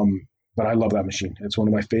 But I love that machine. It's one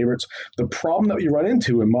of my favorites. The problem that you run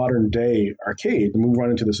into in modern day arcade, and we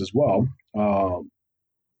run into this as well,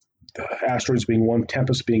 Asteroids being one,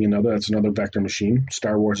 Tempest being another, that's another Vector machine.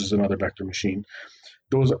 Star Wars is another Vector machine.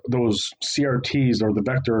 Those CRTs or the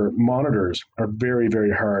Vector monitors are very,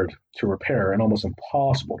 very hard to repair and almost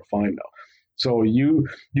impossible to find now. So you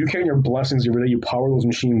count your blessings every day. You power those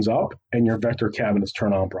machines up, and your Vector cabinets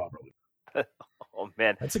turn on properly. Oh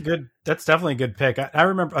man, that's definitely a good pick. I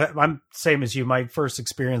remember I'm same as you. My first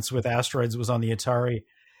experience with Asteroids was on the Atari.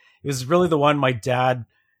 It was really the one my dad,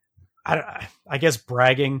 I guess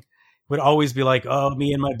bragging, would always be like, "Oh,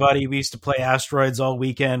 me and my buddy, we used to play Asteroids all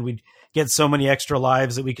weekend. We'd get so many extra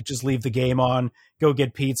lives that we could just leave the game on, go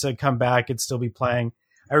get pizza, come back, and still be playing."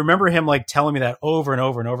 I remember him like telling me that over and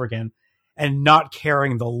over and over again, and not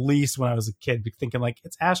caring the least when I was a kid, thinking like,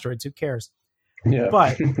 "It's Asteroids, who cares?" Yeah.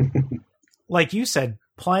 But like you said,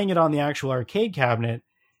 playing it on the actual arcade cabinet,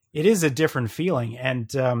 it is a different feeling.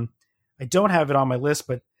 And I don't have it on my list,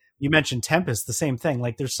 but you mentioned Tempest, the same thing.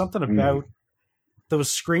 Like there's something about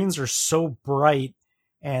those screens are so bright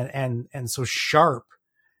and so sharp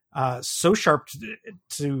to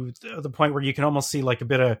the point where you can almost see like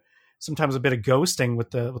sometimes a bit of ghosting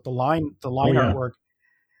with the line artwork.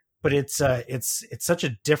 But it's such a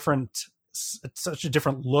different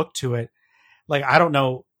look to it. Like I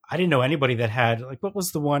didn't know anybody that had like what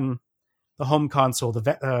was the home console, the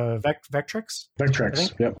Vectrex.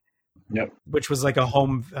 Vectrex, yep. Yep. which was like a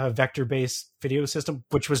home vector-based video system,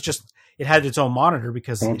 which was just, it had its own monitor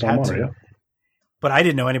because it had to. Yeah. But I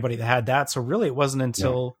didn't know anybody that had that. So really it wasn't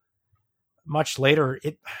until much later.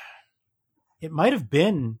 It might have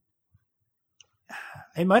been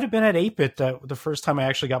at 8-bit that the first time I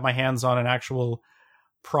actually got my hands on an actual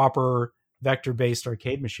proper vector-based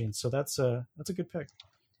arcade machine. So that's a good pick.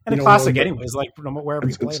 And a classic anyways, like wherever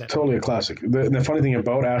you played it. It's totally a classic. The funny thing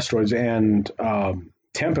about Asteroids and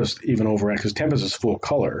Tempest, even over, because Tempest is full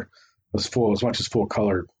color, as much as full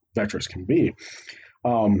color vectors can be.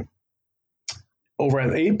 Over at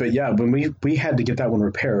 8-bit, when we had to get that one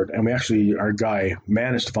repaired, and our guy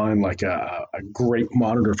managed to find like a great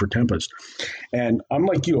monitor for Tempest. And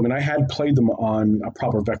unlike you, I mean, I had played them on a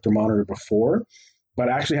proper vector monitor before, but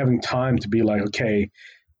actually having time to be like, okay,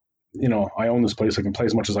 I own this place, I can play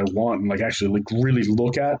as much as I want, and like actually like really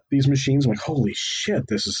look at these machines. I'm like, holy shit,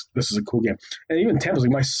 this is a cool game. And even Tempest,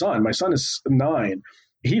 like my son is 9.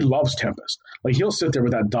 He loves Tempest. Like he'll sit there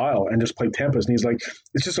with that dial and just play Tempest, and he's like,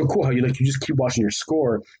 it's just so cool how you just keep watching your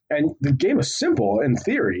score. And the game is simple in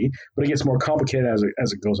theory, but it gets more complicated as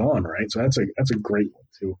it goes on, right? So that's a great one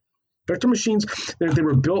too. Vector machines, they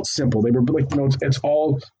were built simple. They were like, it's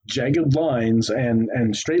all jagged lines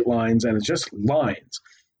and straight lines, and it's just lines.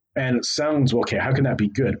 And it sounds, okay, how can that be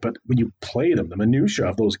good? But when you play them, the minutia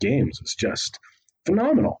of those games is just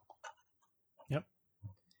phenomenal. Yep.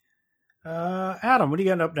 Adam, what are you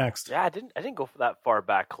getting up next? Yeah, I didn't go for that far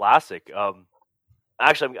back. Classic.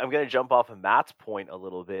 Actually, I'm going to jump off of Matt's point a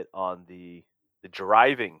little bit on the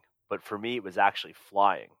driving, but for me, it was actually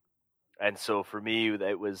flying. And so for me,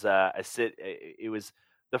 it was it was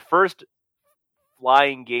the first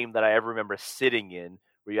flying game that I ever remember sitting in,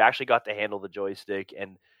 where you actually got to handle the joystick.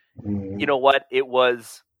 And you know what? It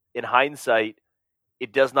was, in hindsight,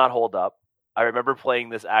 it does not hold up. I remember playing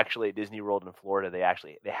this actually at Disney World in Florida. They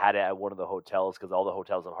had it at one of the hotels, because all the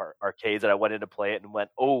hotels have arcades, and I went in to play it and went,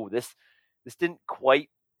 oh, this didn't quite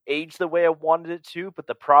age the way I wanted it to. But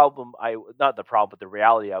the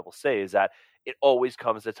reality I will say is that it always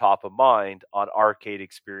comes to top of mind on arcade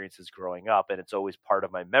experiences growing up, and it's always part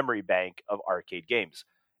of my memory bank of arcade games.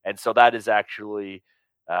 And so that is actually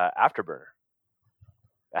Afterburner.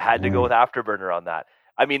 I had to go with Afterburner on that.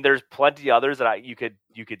 I mean, there's plenty others that you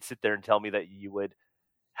could sit there and tell me that you would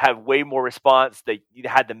have way more response, that you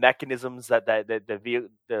had the mechanisms that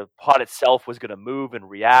the pod itself was going to move and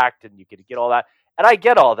react, and you could get all that. And I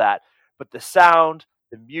get all that, but the sound,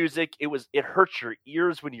 the music, it hurts your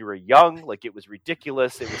ears when you were young. Like, it was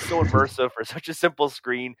ridiculous. It was so immersive for such a simple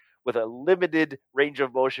screen with a limited range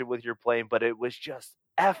of motion with your plane, but it was just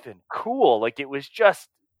effing cool. Like, it was just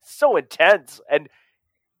so intense and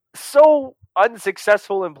so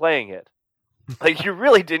unsuccessful in playing it. Like, you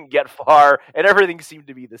really didn't get far, and everything seemed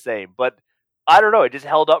to be the same. But I don't know, it just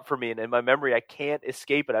held up for me, and in my memory, I can't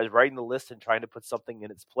escape it. I was writing the list and trying to put something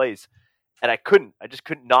in its place, and I just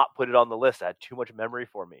could not put it on the list. I had too much memory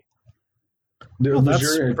for me. Well,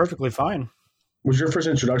 that's perfectly fine. Was your first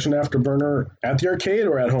introduction to Afterburner at the arcade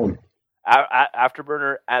or at home?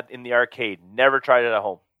 Afterburner in the arcade. Never tried it at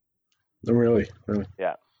home. Oh, really?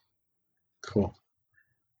 Yeah. Cool.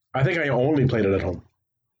 I think I only played it at home.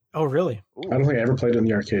 Oh, really? Ooh. I don't think I ever played it in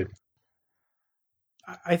the arcade.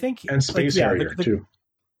 I think... And Space Harrier, too.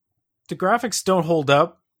 The graphics don't hold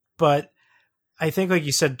up, but I think, like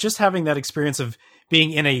you said, just having that experience of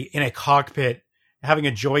being in a cockpit, having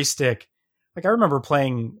a joystick. Like, I remember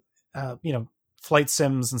playing, flight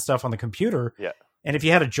sims and stuff on the computer. Yeah. And if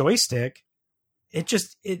you had a joystick,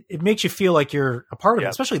 it makes you feel like you're a part of it,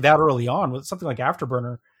 especially that early on with something like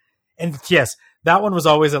Afterburner. And yes, that one was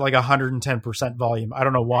always at like 110% volume. I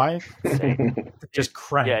don't know why. Just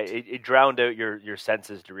cranked. Yeah, it drowned out your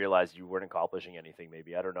senses to realize you weren't accomplishing anything,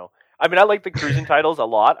 maybe. I don't know. I mean, I like the cruising titles a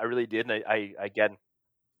lot. I really did. And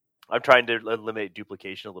I'm trying to eliminate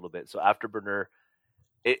duplication a little bit. So Afterburner,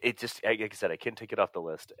 it just, like I said, I can't take it off the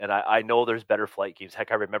list. And I know there's better flight games.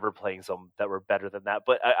 Heck, I remember playing some that were better than that,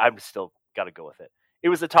 but I'm still got to go with it. It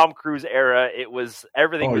was the Tom Cruise era. It was,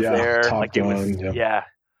 everything was there. Top like Gun, it was,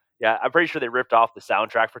 yeah, I'm pretty sure they ripped off the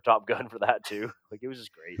soundtrack for Top Gun for that too. Like, it was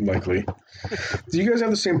just great. Likely. Do you guys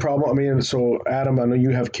have the same problem? I mean, so Adam, I know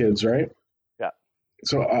you have kids, right? Yeah.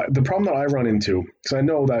 So the problem that I run into, because I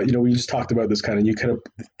know that, we just talked about this kind of, you kind of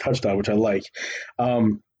touched on, which I like.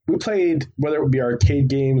 We played, whether it would be arcade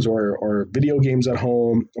games or video games at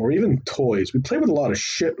home or even toys, we played with a lot of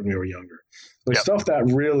shit when we were younger. Like stuff that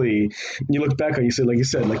really, you look back on, you said,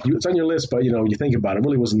 it's on your list, but you think about it,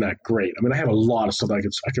 really wasn't that great. I mean, I have a lot of stuff that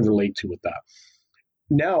I can relate to with that.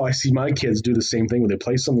 Now I see my kids do the same thing when they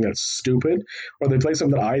play something that's stupid or they play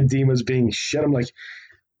something that I deem as being shit. I'm like,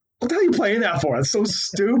 what the hell are you playing that for? It's so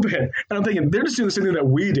stupid. And I'm thinking, they're just doing the same thing that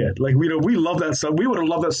we did. Like, we love that stuff. We would have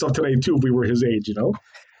loved that stuff today, too, if we were his age,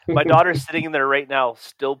 My daughter's sitting in there right now,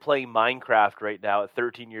 still playing Minecraft right now at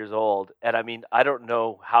 13 years old. And I mean, I don't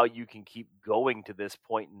know how you can keep going to this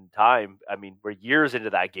point in time. I mean, we're years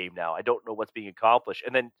into that game now. I don't know what's being accomplished.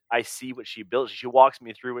 And then I see what she builds. She walks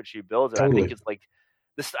me through what she builds. And Totally. I think it's like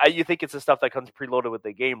this. You think it's the stuff that comes preloaded with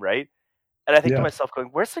the game, right? And I think to myself, going,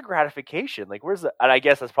 "Where's the gratification? Like, where's the?" And I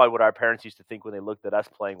guess that's probably what our parents used to think when they looked at us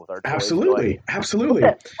playing with our toys. Absolutely. Going, Absolutely.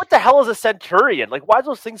 What the hell is a centurion? Like, why are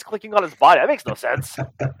those things clicking on his body? That makes no sense.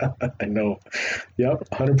 I know. Yep,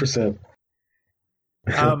 100%.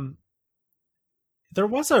 There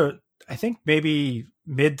was I think maybe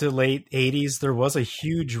mid to late 80s, there was a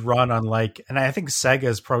huge run on and I think Sega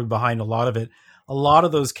is probably behind a lot of it. A lot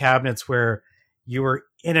of those cabinets where you were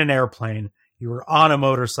in an airplane, you were on a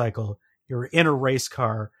motorcycle, you were in a race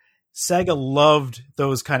car. Sega loved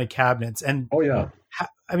those kind of cabinets. And oh, yeah.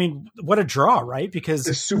 I mean, what a draw, right? Because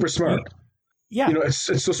it's super smart. Yeah. It's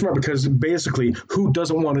so smart because basically, who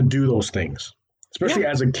doesn't want to do those things? Especially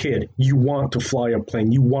as a kid, you want to fly a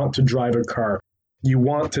plane, you want to drive a car, you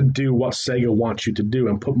want to do what Sega wants you to do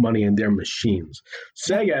and put money in their machines.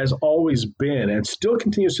 Sega has always been and still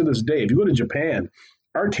continues to this day. If you go to Japan,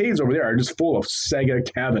 arcades over there are just full of Sega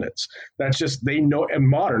cabinets. That's just, they know, and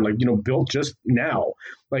modern, built just now.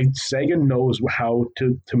 Like, Sega knows how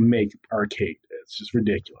to make arcade. It's just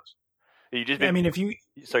ridiculous. You just I mean, if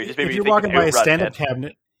you're walking by a stand-up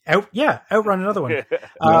cabinet, Outrun, another one.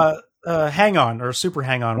 Hang On or Super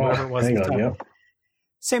Hang On, whatever it was. Hang On, yeah.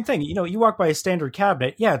 Same thing. You walk by a standard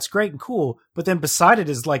cabinet. Yeah, it's great and cool. But then beside it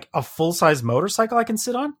is like a full-size motorcycle I can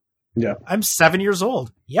sit on. Yeah. I'm 7 years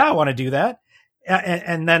old. Yeah, I want to do that.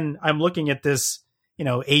 And then I'm looking at this,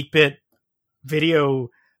 8-bit video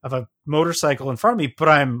of a motorcycle in front of me, but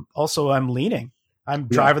I'm leaning. I'm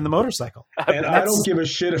driving the motorcycle. And I don't give a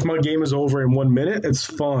shit if my game is over in 1 minute. It's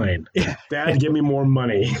fine. Dad, give me more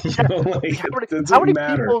money. It doesn't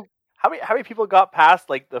matter. How many people got past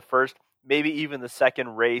like the first, maybe even the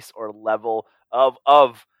second race or level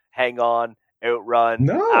of Hang On, Outrun,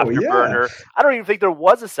 Afterburner? I don't even think there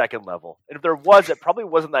was a second level. And if there was, it probably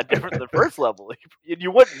wasn't that different than the first level.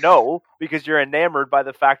 You wouldn't know because you're enamored by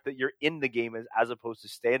the fact that you're in the game as opposed to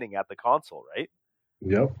standing at the console, right?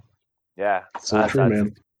 Yep. Yeah. So true,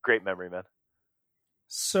 man. Great memory, man.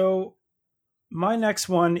 So my next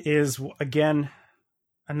one is, again,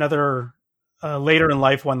 another later in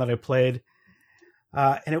life one that I played.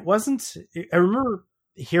 And it wasn't, I remember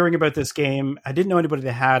hearing about this game. I didn't know anybody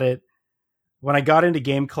that had it. When I got into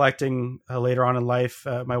game collecting later on in life,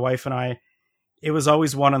 my wife and I, it was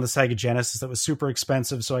always one on the Sega Genesis that was super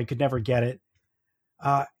expensive, so I could never get it.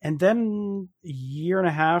 And then a year and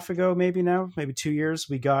a half ago, maybe 2 years,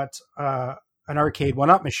 we got an arcade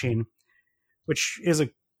one-up machine, which is a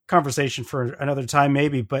conversation for another time,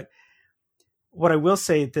 maybe. But what I will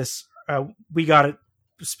say, we got it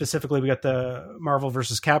specifically. We got the Marvel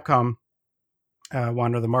versus Capcom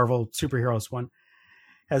one, or the Marvel Superheroes one.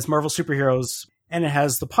 It has Marvel Superheroes, and it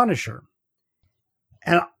has the Punisher.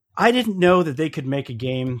 And I didn't know that they could make a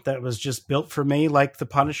game that was just built for me like the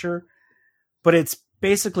Punisher, but it's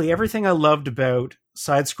basically everything I loved about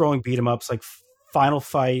side-scrolling beat-em-ups like Final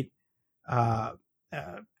Fight,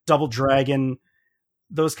 Double Dragon,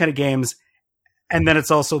 those kind of games, and then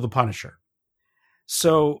it's also the Punisher.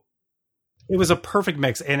 So it was a perfect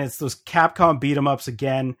mix, and it's those Capcom beat-em-ups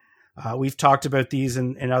again. We've talked about these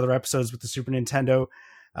in other episodes with the Super Nintendo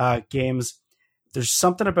games. There's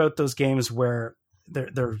something about those games where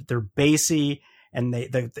they're bassy, and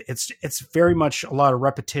it's very much a lot of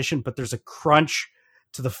repetition, but there's a crunch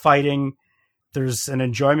to the fighting. There's an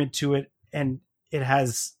enjoyment to it, and it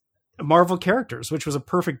has Marvel characters, which was a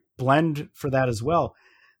perfect blend for that as well.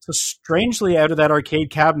 So strangely, out of that arcade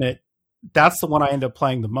cabinet, that's the one I ended up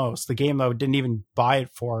playing the most. The game I didn't even buy it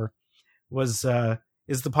for is the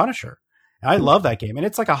Punisher. And I love that game, and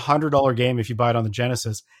it's like $100 game if you buy it on the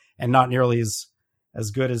Genesis, and not nearly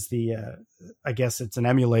as good as the I guess it's an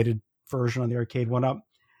emulated version on the arcade one-up.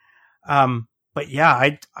 But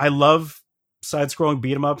yeah, I love side-scrolling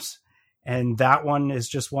beat-em-ups, and that one is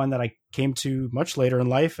just one that I came to much later in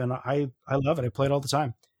life, and I love it. I play it all the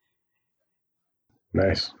time.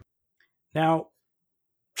 Nice. Now,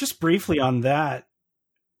 just briefly on that,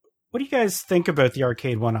 what do you guys think about the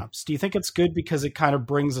arcade one-ups? Do you think it's good because it kind of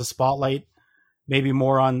brings a spotlight maybe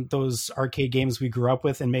more on those arcade games we grew up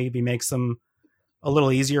with, and maybe makes them a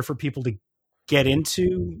little easier for people to get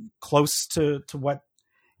into, close to what,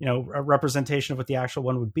 a representation of what the actual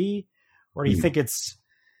one would be? Or do you think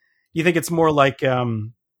it's more like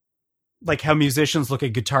how musicians look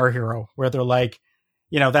at Guitar Hero, where they're like,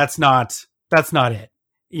 that's not it.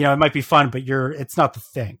 It might be fun, but it's not the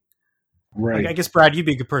thing. Right. I guess, Brad, you'd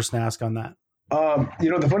be a good person to ask on that.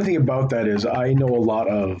 The funny thing about that is I know a lot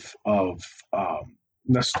of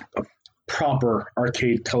proper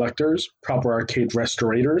arcade collectors, proper arcade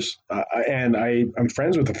restorators, and I'm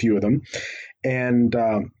friends with a few of them. And,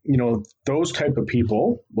 those type of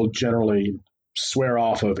people will generally swear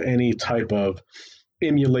off of any type of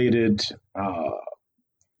emulated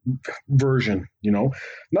version,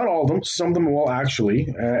 not all of them. Some of them will actually,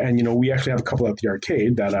 and we actually have a couple at the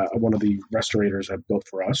arcade that one of the restorators have built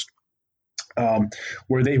for us,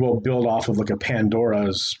 where they will build off of like a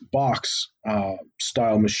Pandora's box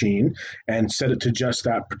style machine and set it to just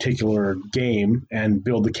that particular game and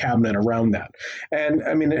build the cabinet around that. And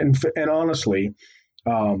I mean, and honestly,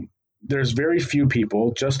 there's very few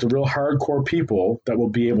people, just the real hardcore people, that will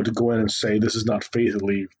be able to go in and say this is not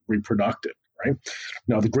faithfully reproductive. Right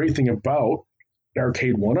now, the great thing about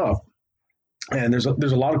Arcade 1-Up, and there's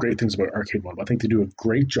a lot of great things about Arcade 1-Up. I think they do a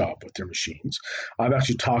great job with their machines. I've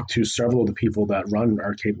actually talked to several of the people that run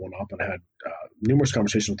Arcade 1-Up and had numerous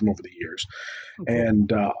conversations with them over the years. Okay.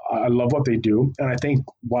 And I love what they do. And I think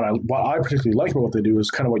what I particularly like about what they do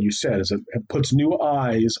is kind of what you said, is it puts new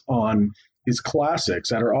eyes on these classics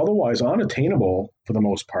that are otherwise unattainable for the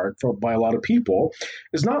most part by a lot of people.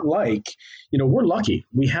 It's not like, we're lucky.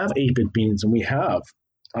 We have 8-bit beans and we have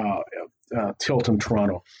Tilt in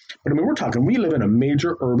Toronto. But I mean, we live in a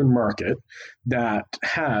major urban market that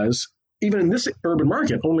has, even in this urban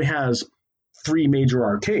market, only has 3 major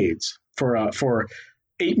arcades for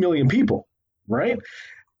 8 million people, right?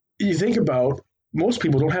 You think about, most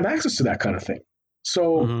people don't have access to that kind of thing.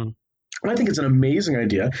 So I think it's an amazing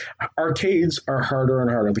idea. Arcades are harder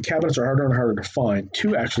and harder. The cabinets are harder and harder to find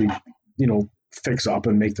to actually, fix up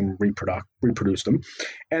and make them reproduce them.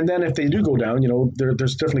 And then if they do go down,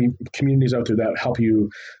 there's definitely communities out there that help you,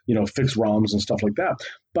 fix ROMs and stuff like that.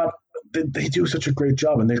 But they do such a great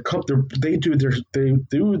job, and they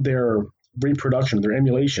do their reproduction, their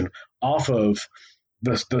emulation off of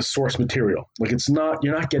the source material. Like,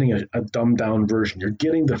 you're not getting a dumbed down version. You're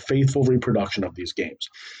getting the faithful reproduction of these games.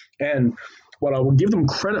 And what I will give them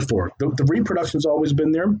credit for, the reproduction has always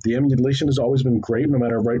been there. The emulation has always been great, no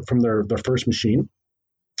matter right from their first machine.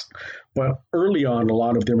 But early on, a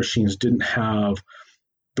lot of their machines didn't have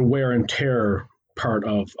the wear and tear part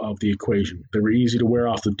of the equation. They were easy to wear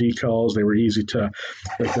off the decals. They were easy to,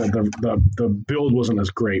 like, the build wasn't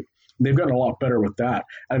as great. They've gotten a lot better with that.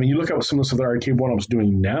 I mean, you look at what some of the Arcade 1-Up's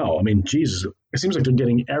doing now. I mean, Jesus, it seems like they're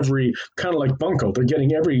getting every, kind of like Bunko, they're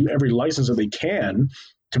getting every license that they can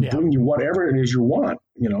to bring you whatever it is you want,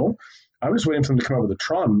 I'm just waiting for them to come out with a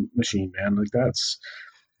Tron machine, man. Like, I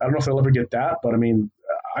don't know if they'll ever get that, but I mean,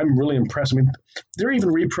 I'm really impressed. I mean, they're even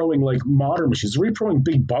reproing like modern machines. They're reproing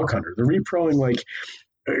Big Bug Hunter. They're reproing like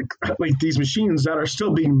these machines that are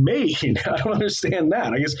still being made. I don't understand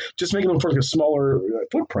that. I guess just making them for like a smaller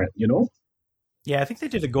footprint, Yeah, I think they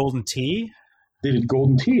did a Golden Tee. They did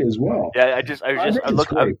Golden Tee as well. Yeah,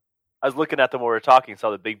 I was looking at them while we were talking, saw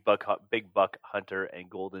the Big Buck Hunter and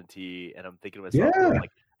Golden Tee, and I'm thinking to myself, like,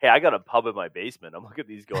 hey, I got a pub in my basement. I'm looking at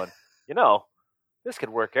these going, this could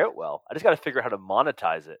work out well. I just got to figure out how to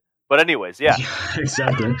monetize it. But anyways, yeah.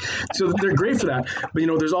 Exactly. So they're great for that.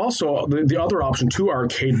 But, there's also the other option to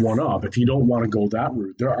Arcade 1-Up. If you don't want to go that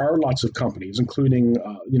route, there are lots of companies, including,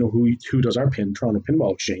 who does our Toronto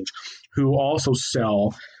Pinball Exchange, who also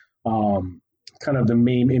sell kind of the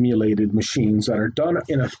main emulated machines that are done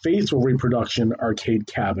in a faithful reproduction arcade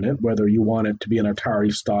cabinet, whether you want it to be an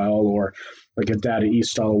Atari style or like a Data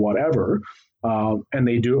East style or whatever. And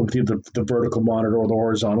they do it with the vertical monitor or the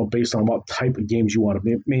horizontal based on what type of games you want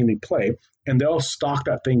to mainly play. And they'll stock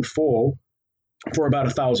that thing full for about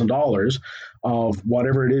 $1,000 of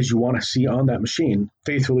whatever it is you want to see on that machine,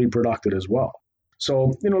 faithfully produced as well.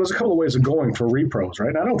 So, there's a couple of ways of going for repros,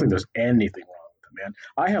 right? I don't think there's anything wrong with it, man.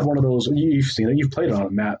 I have one of those, you've seen it, you've played on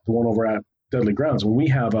it, Matt, the one over at Deadly Grounds. When we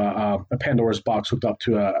have a Pandora's box hooked up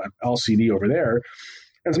to an LCD over there,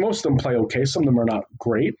 and most of them play okay. Some of them are not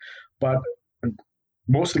great, but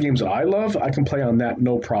most of the games that I love, I can play on that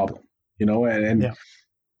no problem, and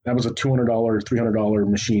that was a $200, $300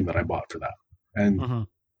 machine that I bought for that. And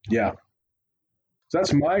so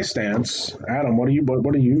that's my stance. Adam, what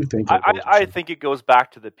do you think? I think it goes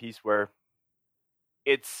back to the piece where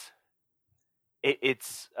it's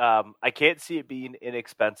I can't see it being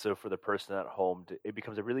inexpensive for the person at home. It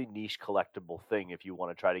becomes a really niche collectible thing if you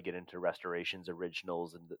want to try to get into restorations,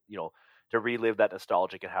 originals, and to relive that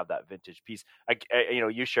nostalgic and have that vintage piece.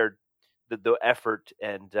 You shared the effort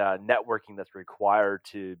and networking that's required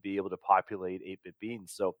to be able to populate 8-bit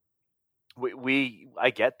beans. So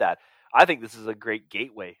I get that. I think this is a great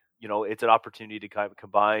gateway. It's an opportunity to kind of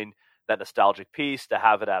combine that nostalgic piece, to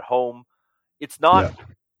have it at home. It's not,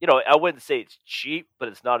 I wouldn't say it's cheap, but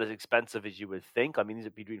it's not as expensive as you would think. I mean, these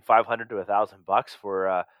are between $500 to $1,000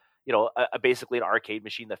 for, basically an arcade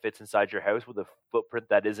machine that fits inside your house with a footprint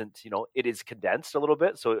that isn't, it is condensed a little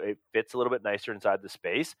bit, so it fits a little bit nicer inside the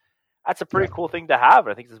space. That's a pretty cool thing to have,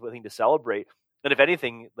 and I think it's a thing to celebrate. And if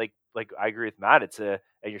anything, like I agree with Matt, it's and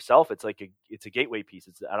yourself, it's a gateway piece.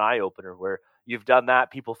 It's an eye opener where you've done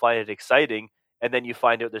that, people find it exciting, and then you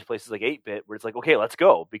find out there's places like 8-Bit where it's like, okay, let's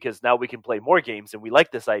go, because now we can play more games and we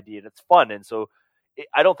like this idea and it's fun. And so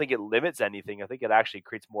I don't think it limits anything. I think it actually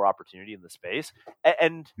creates more opportunity in the space.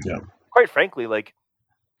 And quite frankly, like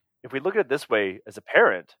if we look at it this way as a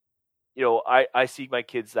parent, I see my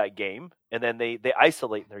kids that game and then they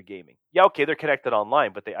isolate in their gaming. Yeah, okay, they're connected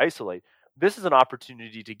online, but they isolate. This is an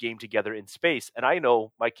opportunity to game together in space. And I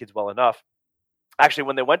know my kids well enough. Actually,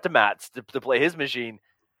 when they went to Matt's to play his machine,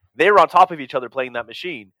 they were on top of each other playing that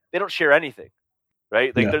machine. They don't share anything,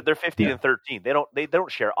 right? Like they're 15 and 13. They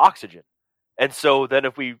don't share oxygen. And so then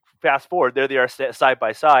if we fast forward, there they are side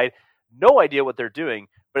by side, no idea what they're doing.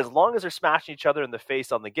 But as long as they're smashing each other in the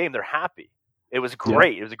face on the game, they're happy. It was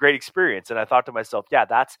great. It was a great experience. And I thought to myself,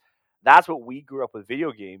 that's what we grew up with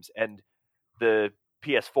video games. And the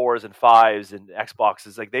PS4s and 5s and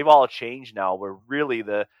Xboxes, like they've all changed now, where really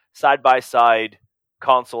the side-by-side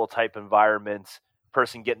console type environments,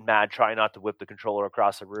 person getting mad, trying not to whip the controller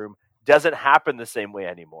across the room, doesn't happen the same way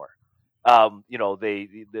anymore.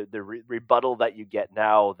 The rebuttal that you get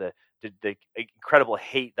now, the incredible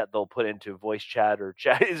hate that they'll put into voice chat or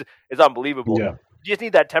chat is unbelievable. Yeah. You just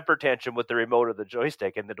need that temper tantrum with the remote or the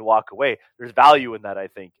joystick and then to walk away. There's value in that, I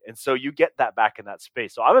think. And so you get that back in that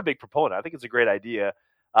space. So I'm a big proponent. I think it's a great idea.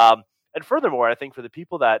 And furthermore, I think for the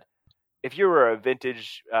people that, if you were a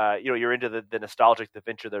vintage, you're into the nostalgic, the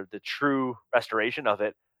vintage, the true restoration of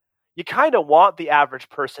it, you kind of want the average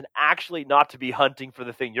person actually not to be hunting for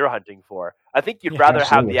the thing you're hunting for. I think you'd rather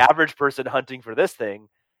have the average person hunting for this thing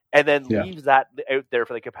and then leaves that out there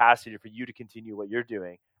for the capacity for you to continue what you're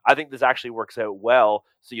doing. I think this actually works out well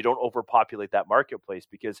so you don't overpopulate that marketplace,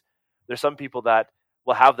 because there's some people that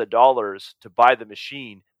will have the dollars to buy the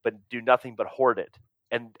machine but do nothing but hoard it.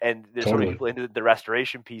 And there's sort of people into the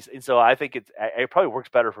restoration piece. And so I think it probably works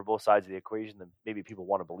better for both sides of the equation than maybe people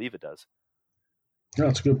want to believe it does. Yeah,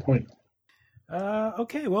 that's a good point.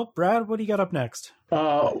 Okay, well, Brad, what do you got up next?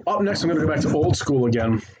 Up next, I'm going to go back to old school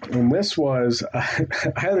again. And this was, I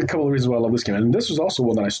had a couple of reasons why I love this game. And this was also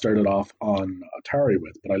one that I started off on Atari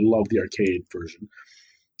with, but I love the arcade version.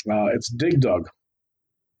 It's Dig Dug.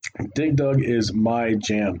 Dig Dug is my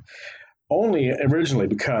jam. Only originally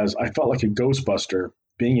because I felt like a Ghostbuster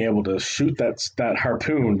being able to shoot that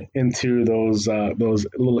harpoon into those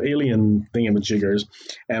little alien thingamajiggers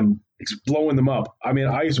and blowing them up. I mean,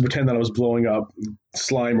 I used to pretend that I was blowing up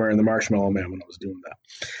Slimer and the Marshmallow Man when I was doing that.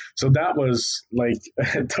 So that was like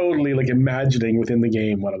totally like imagining within the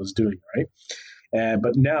game what I was doing, right?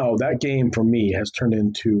 But now that game for me has turned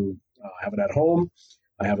into I have it at home.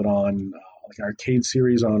 I have it on like an arcade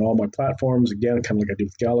series on all my platforms. Again, kind of like I do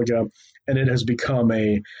with Galaga. And it has become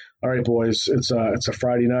all right, boys, it's a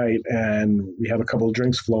Friday night and we have a couple of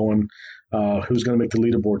drinks flowing. Who's going to make the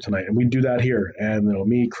leaderboard tonight? And we do that here. And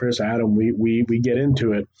me, Chris, Adam, we get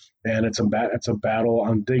into it. And it's a battle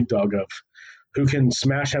on Dig Dug of who can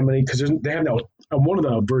smash how many, because they have now, on one of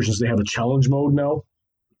the versions, they have a challenge mode now.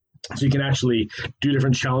 So you can actually do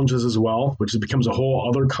different challenges as well, which becomes a whole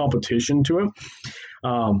other competition to it.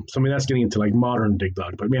 So I mean, that's getting into like modern Dig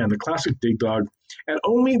Dug. But man, the classic Dig Dug, and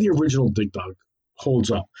only the original Dig Dug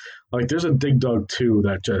holds up. Like there's a Dig Dug 2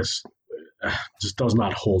 that just does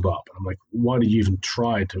not hold up. I'm like, why do you even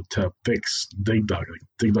try to fix Dig Dug? Like,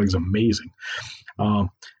 Dig Dug is amazing. And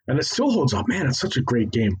it still holds up. Man, it's such a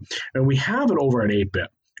great game. And we have it over at 8-Bit,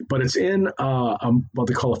 but it's in what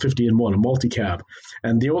they call a 50-in-1, a multi-cab.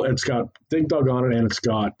 And it's got Dig Dug on it, and it's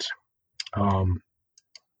got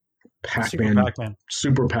Pac-Man,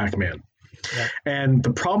 Super Pac-Man. Yeah. And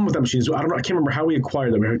the problem with that machine is, I can't remember how we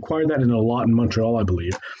acquired that. We acquired that in a lot in Montreal, I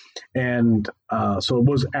believe. And so it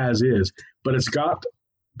was as is, but it's got,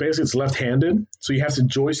 basically it's left-handed. So you have to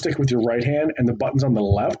joystick with your right hand and the buttons on the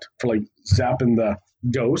left for like zapping the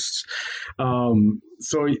ghosts.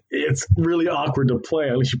 So it's really awkward to play.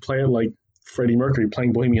 At least you play it like Freddie Mercury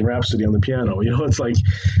playing Bohemian Rhapsody on the piano. It's like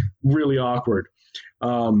really awkward.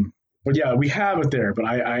 But yeah, we have it there. But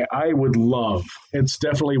I would love. It's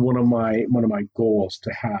definitely one of my goals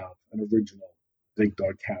to have an original Dig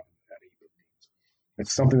Dug cabinet at 8-Bit.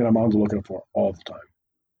 It's something that I'm on looking for all the time.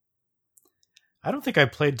 I don't think I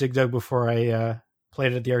played Dig Dug before I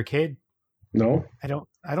played it at the arcade. No? I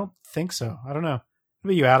don't think so. I don't know. What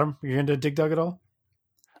about you, Adam? You're into Dig Dug at all?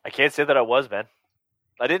 I can't say that I was, man.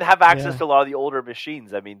 I didn't have access Yeah. to a lot of the older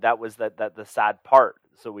machines. I mean, that was the sad part.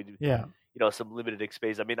 So we, Yeah. some limited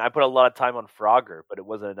space. I mean, I put a lot of time on Frogger, but it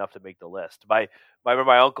wasn't enough to make the list. I remember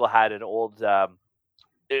my uncle had an old,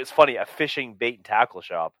 it's funny, a fishing bait and tackle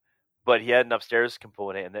shop, but he had an upstairs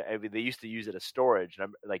component, and they used to use it as storage, and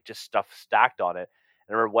I'm like just stuff stacked on it.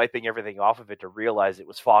 And I remember wiping everything off of it to realize it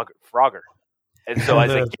was Frogger. And so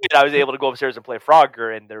as a kid, I was able to go upstairs and play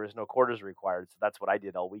Frogger, and there was no quarters required. So that's what I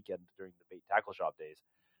did all weekend during the bait and tackle shop days.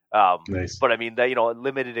 Nice. But I mean,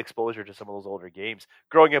 limited exposure to some of those older games.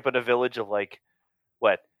 Growing up in a village of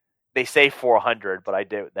they say 400, but I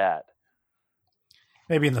doubt that.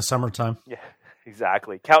 Maybe in the summertime. Yeah,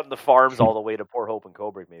 exactly. Counting the farms all the way to Port Hope and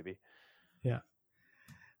Coburg, maybe. Yeah.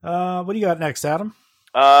 What do you got next, Adam?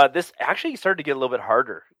 This actually started to get a little bit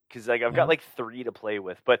harder because I've got 3 to play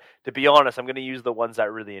with. But to be honest, I'm going to use the ones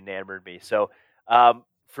that really enamored me. So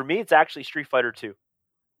for me, it's actually Street Fighter 2.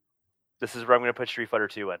 This is where I'm going to put Street Fighter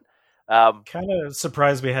 2 in. Kind of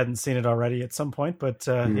surprised we hadn't seen it already at some point, but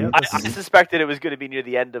I suspected it was going to be near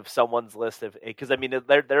the end of someone's list because I mean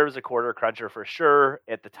there was a quarter cruncher for sure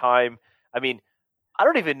at the time. I mean, I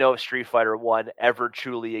don't even know if Street Fighter 1 ever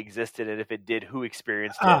truly existed, and if it did, who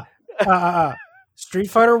experienced it.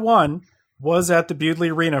 Street Fighter 1 was at the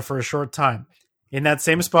Bewdley Arena for a short time, in that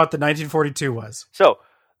same spot that 1942 was. So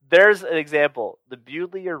there's an example. The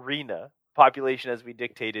Bewdley Arena, population as we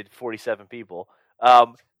dictated, 47 people,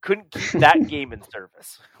 couldn't keep that game in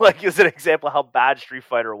service. Is an example of how bad Street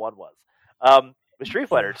Fighter 1 was. With Street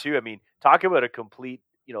Fighter 2, I mean, talk about a complete,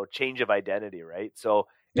 change of identity, right? So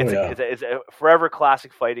it's a forever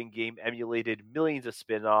classic fighting game, emulated millions of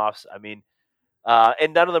spin-offs. I mean,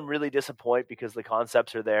 and none of them really disappoint because the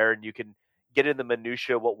concepts are there and you can get in the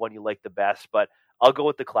minutia what one you like the best. But I'll go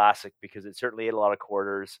with the classic because it certainly ate a lot of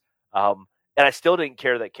quarters. And I still didn't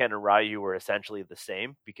care that Ken and Ryu were essentially the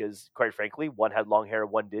same because, quite frankly, one had long hair,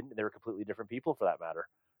 one didn't, and they were completely different people for that matter.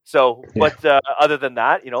 So, but other than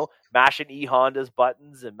that, mashing E Honda's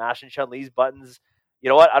buttons and mashing Chun-Li's buttons, you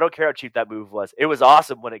know what? I don't care how cheap that move was. It was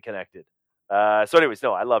awesome when it connected. So anyways,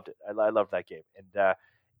 no, I loved it. I loved that game. And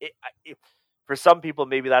for some people,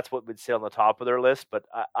 maybe that's what would sit on the top of their list, but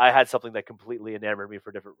I had something that completely enamored me for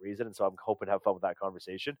a different reason, and so I'm hoping to have fun with that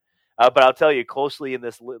conversation. But I'll tell you, closely in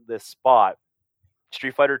this spot,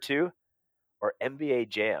 Street Fighter 2 or NBA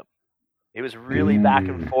Jam. It was really back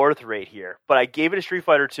and forth right here. But I gave it a Street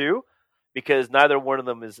Fighter 2 because neither one of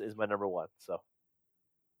them is my number one. So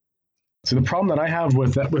the problem that I have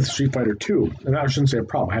with Street Fighter 2, and I shouldn't say a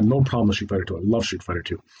problem, I have no problem with Street Fighter 2. I love Street Fighter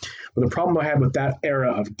 2. But the problem I had with that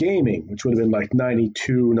era of gaming, which would have been like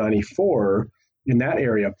 92, 94, in that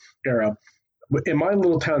era, in my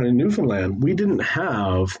little town in Newfoundland, we didn't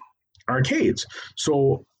have arcades.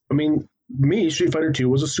 So, I mean, Street Fighter 2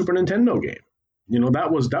 was a Super Nintendo game.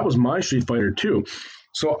 That was my Street Fighter 2.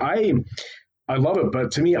 So I love it,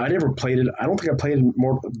 but to me, I never played it. I don't think I played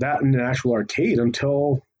more that in an actual arcade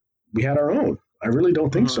until we had our own. I really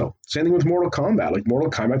don't think so. Same thing with Mortal Kombat. Like Mortal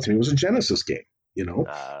Kombat to me was a Genesis game.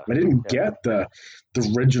 I didn't get the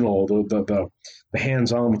original, the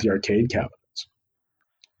hands-on with the arcade cabinets.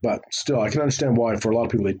 But still, I can understand why for a lot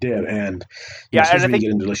of people they did. And especially when you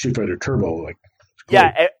get into like Street Fighter Turbo, like cool.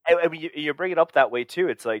 Yeah, I mean, you bring it up that way too.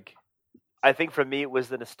 It's like I think for me it was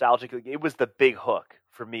the nostalgic. It was the big hook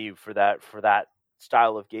for me for that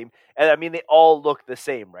style of game. And I mean, they all look the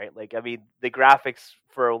same, right? Like, I mean, the graphics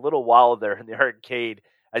for a little while there in the arcade,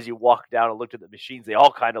 as you walked down and looked at the machines, they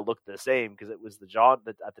all kind of looked the same because it was the genre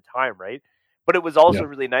at the time, right? But it was also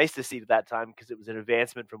really nice to see at that time because it was an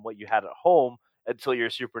advancement from what you had at home until your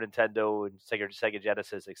Super Nintendo and Sega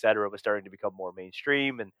Genesis, etc., was starting to become more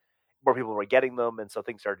mainstream and more people were getting them. And so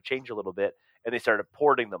things started to change a little bit and they started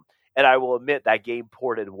porting them. And I will admit that game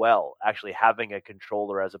ported well. Actually having a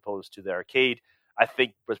controller as opposed to the arcade, I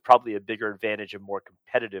think was probably a bigger advantage and more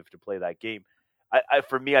competitive to play that game.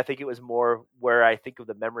 For me, I think it was more where I think of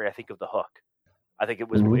the memory, I think of the hook. I think it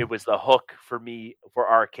was the hook for me for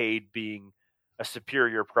arcade being a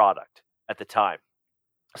superior product at the time.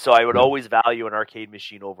 So I would always value an arcade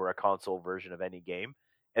machine over a console version of any game.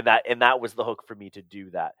 And that was the hook for me to do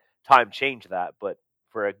that. Time changed that, but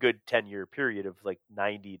for a good 10-year period of like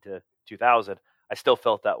 90 to 2000, I still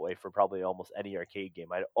felt that way for probably almost any arcade game.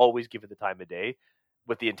 I'd always give it the time of day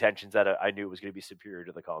with the intentions that I knew it was going to be superior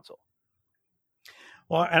to the console.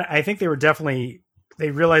 Well, and I think they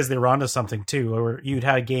realized they were onto something too, where you'd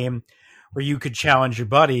had a game where you could challenge your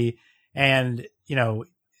buddy and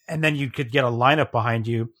then you could get a lineup behind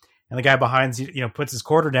you and the guy behind you, puts his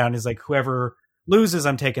quarter down. He's like, whoever loses,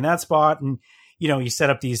 I'm taking that spot. And, you set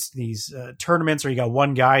up these tournaments, or you got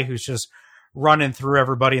one guy who's just running through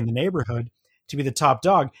everybody in the neighborhood to be the top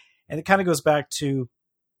dog. And it kind of goes back to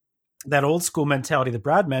that old school mentality that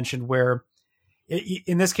Brad mentioned, where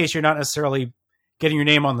in this case, you're not necessarily getting your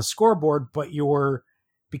name on the scoreboard, but you're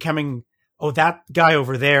becoming, oh, that guy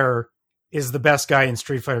over there is the best guy in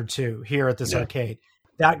Street Fighter 2 here at this arcade.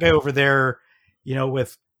 That guy over there,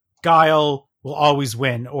 with Guile will always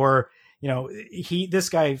win. Or, this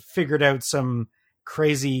guy figured out some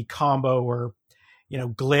crazy combo or,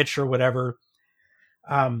 glitch or whatever.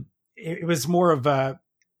 It was more of a,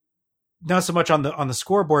 not so much on the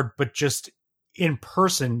scoreboard, but just in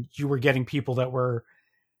person, you were getting people that were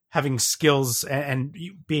having skills and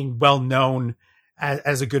being well known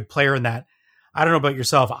as a good player in that. I don't know about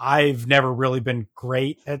yourself. I've never really been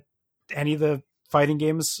great at any of the fighting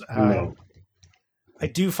games. No. I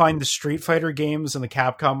do find the Street Fighter games and the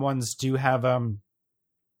Capcom ones do have,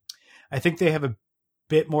 I think they have a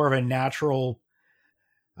bit more of a natural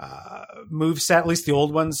move set. At least the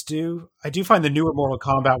old ones do. I do find the newer Mortal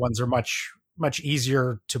Kombat ones are much, much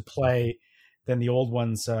easier to play than the old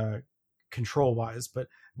ones control wise. But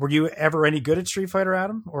were you ever any good at Street Fighter,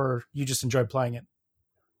 Adam, or you just enjoyed playing it?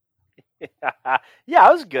 Yeah,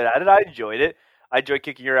 I was good at it. I enjoyed it. I enjoyed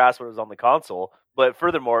kicking your ass when it was on the console. But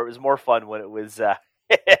furthermore, it was more fun when it was.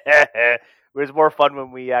 It was more fun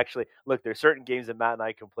when we actually look. There's certain games that Matt and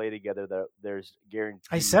I can play together that there's guaranteed.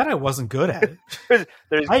 I said I wasn't good at it.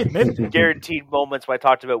 there's I admit it. guaranteed moments when I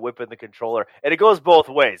talked about whipping the controller, and it goes both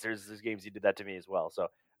ways. There's games you did that to me as well. So,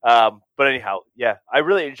 but anyhow, yeah, I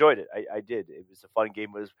really enjoyed it. I did. It was a fun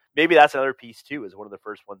game. Maybe that's another piece too. Is one of the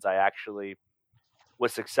first ones I actually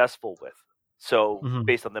was successful with. So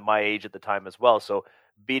based on my age at the time as well. So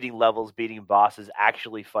beating levels, beating bosses,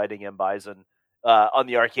 actually fighting M. Bison on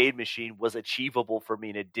the arcade machine was achievable for me,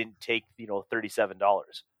 and it didn't take $37.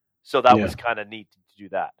 So that was kind of neat to do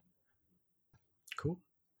that. Cool.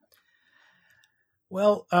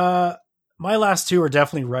 Well, my last two are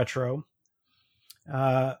definitely retro,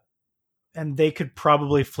 and they could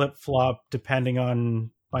probably flip flop depending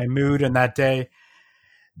on my mood and that day.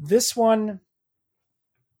 This one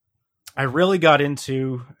I really got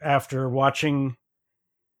into after watching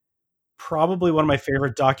probably one of my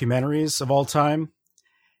favorite documentaries of all time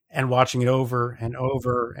and watching it over and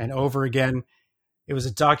over and over again. It was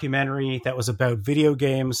a documentary that was about video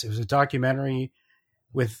games. It was a documentary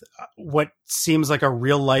with what seems like a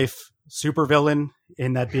real life supervillain,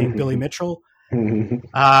 in that being Billy Mitchell.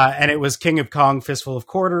 And it was King of Kong, Fistful of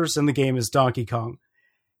Quarters, and the game is Donkey Kong.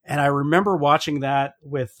 And I remember watching that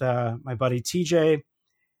with my buddy TJ,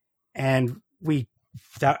 and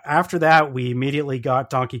after that, we immediately got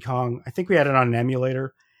Donkey Kong. I think we had it on an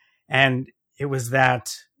emulator, and it was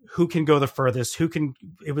that who can go the furthest,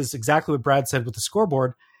 it was exactly what Brad said with the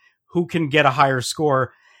scoreboard, who can get a higher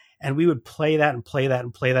score. And we would play that and play that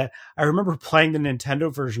and play that. I remember playing the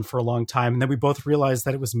Nintendo version for a long time, and then we both realized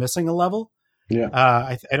that it was missing a level. Yeah.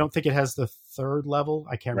 I don't think it has the third level.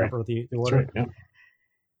 I can't remember the order. Right, yeah.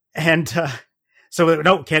 And so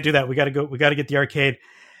no, can't do that. We got to get the arcade.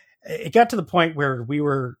 It got to the point where we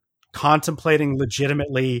were contemplating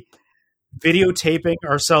legitimately videotaping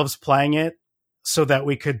ourselves playing it so that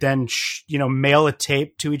we could then, mail a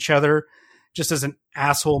tape to each other just as an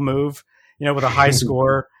asshole move, with a high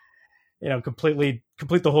score, complete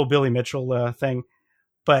the whole Billy Mitchell thing.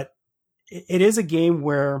 But it is a game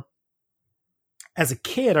where, as a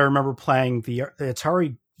kid, I remember playing the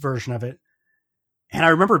Atari version of it, and I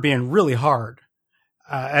remember it being really hard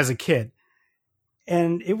as a kid.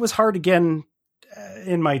 And it was hard again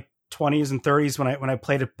in my 20s and 30s when I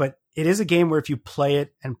played it. But it is a game where if you play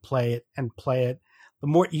it and play it and play it, the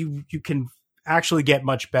more you can actually get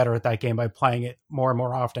much better at that game by playing it more and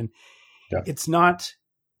more often. Yeah. It's not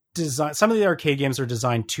designed. Some of the arcade games are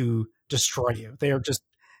designed to destroy you. They are just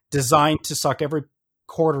designed to suck every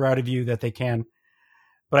quarter out of you that they can.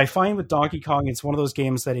 But I find with Donkey Kong, it's one of those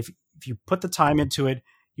games that if you put the time into it,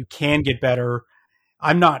 you can get better.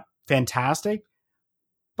 I'm not fantastic,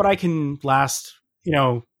 but I can last,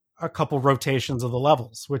 a couple rotations of the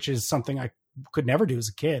levels, which is something I could never do as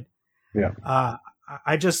a kid. Yeah.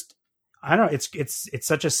 I don't know. It's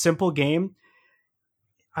such a simple game.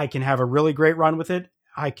 I can have a really great run with it.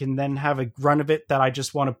 I can then have a run of it that I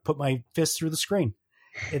just want to put my fist through the screen.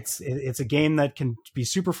 It's a game that can be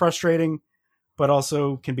super frustrating, but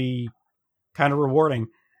also can be kind of rewarding.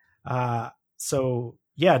 So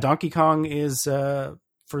yeah, Donkey Kong is,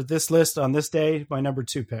 for this list on this day, my number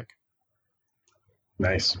 2 pick.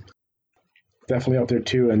 Nice. Definitely out there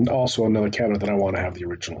too. And also another cabinet that I want to have the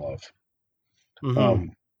original of. Mm-hmm.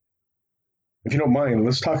 if you don't mind,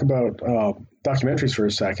 let's talk about documentaries for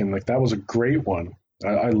a second. Like, that was a great one.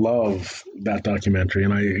 I love that documentary,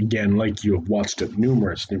 and I, again, like you, have watched it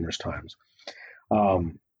numerous times.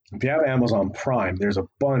 If you have Amazon Prime, there's a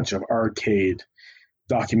bunch of arcade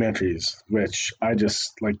documentaries, which I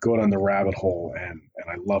just like go down the rabbit hole, and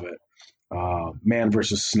I love it. Man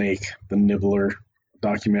versus Snake, the Nibbler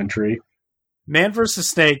documentary. Man vs.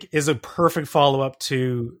 Snake is a perfect follow-up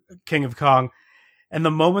to King of Kong. And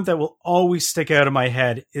the moment that will always stick out of my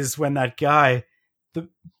head is when that guy,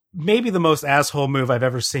 maybe the most asshole move I've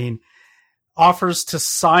ever seen, offers to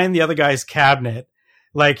sign the other guy's cabinet.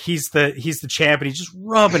 Like he's the champ, and he's just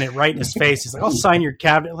rubbing it right in his face. He's like, "I'll sign your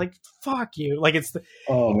cabinet." Like, fuck you. Like, it's the,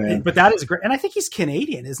 oh man. But that is great. And I think he's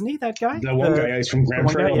Canadian, isn't he? That guy? That one guy, he's from Grand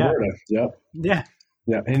Prairie, Alberta. Yep. Yeah.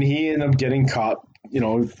 Yeah. And he ended up getting caught. You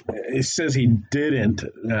know, it says he didn't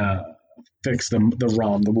fix the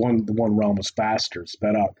ROM. The one ROM was faster,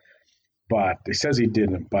 sped up. But it says he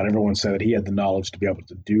didn't. But everyone said that he had the knowledge to be able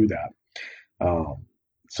to do that.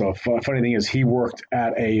 So funny thing is, he worked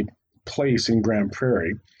at a place in Grand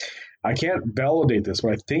Prairie. I can't validate this,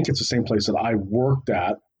 but I think it's the same place that I worked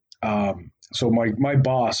at. So my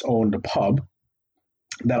boss owned a pub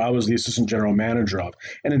that I was the assistant general manager of.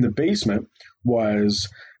 And in the basement was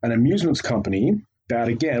an amusements company that,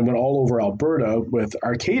 again, went all over Alberta with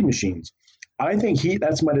arcade machines. I think because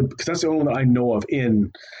that's the only one that I know of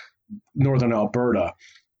in northern Alberta.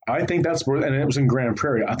 I think that's where, and it was in Grand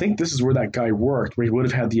Prairie. I think this is where that guy worked, where he would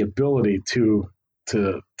have had the ability to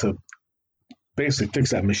basically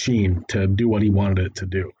fix that machine to do what he wanted it to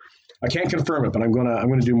do. I can't confirm it, but I'm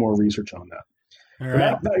gonna do more research on that. All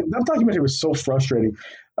right. That documentary was so frustrating.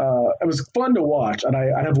 It was fun to watch, and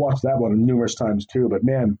I have watched that one numerous times too. But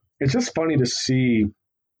man, it's just funny to see,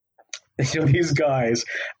 these guys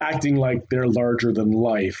acting like they're larger than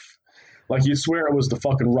life. Like, you swear it was the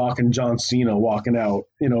fucking Rockin' John Cena walking out,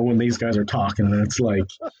 when these guys are talking, and it's like,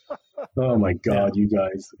 oh my god, you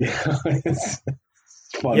guys. It's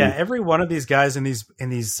funny. Yeah, every one of these guys in these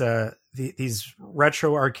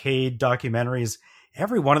retro arcade documentaries,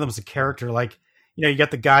 every one of them is a character. Like, you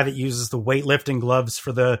got the guy that uses the weightlifting gloves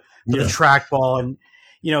for the trackball, and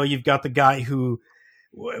you've got the guy who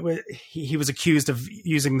he was accused of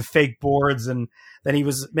using the fake boards, and then he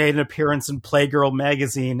was made an appearance in Playgirl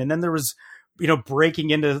magazine, and then there was breaking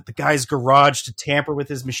into the guy's garage to tamper with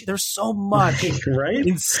his machine. There's so much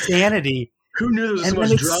insanity. Who knew there was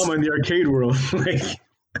so much drama in the arcade world?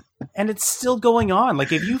 And it's still going on.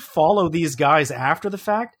 Like, if you follow these guys after the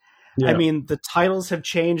fact, I mean, the titles have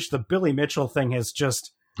changed. The Billy Mitchell thing has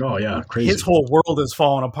just, crazy. His whole world has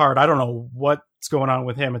fallen apart. I don't know what's going on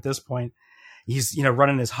with him at this point. He's,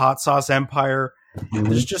 running his hot sauce empire. Mm-hmm.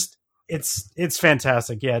 There's just, it's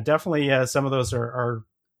fantastic. Yeah, definitely. Some of those are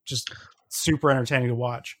just super entertaining to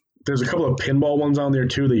watch. There's a couple of pinball ones on there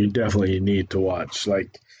too that you definitely need to watch.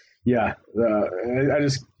 Like, you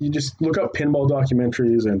just look up pinball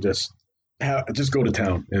documentaries and just go to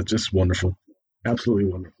town. It's just wonderful. Absolutely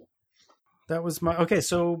wonderful. That was okay.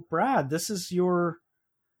 So Brad, this is your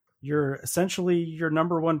essentially your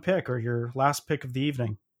number one pick, or your last pick of the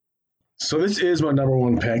evening. So this is my number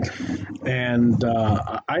one pick, and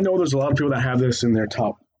I know there's a lot of people that have this in their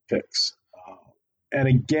top picks. And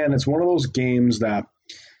again, it's one of those games that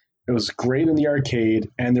it was great in the arcade,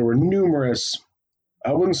 and there were numerous,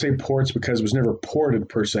 I wouldn't say ports because it was never ported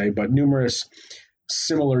per se, but numerous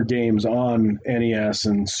similar games on NES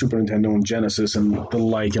and Super Nintendo and Genesis and the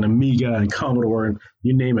like, and Amiga and Commodore and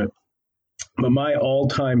you name it. But my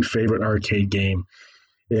all-time favorite arcade game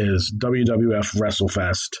is WWF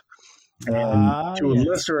WrestleFest. And to a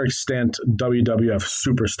lesser extent, WWF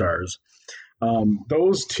Superstars.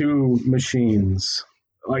 Those two machines,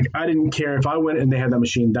 like, I didn't care if I went and they had that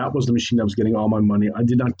machine. That was the machine that was getting all my money. I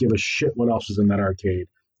did not give a shit what else was in that arcade.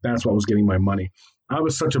 That's what was getting my money. I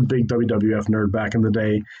was such a big WWF nerd back in the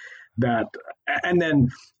day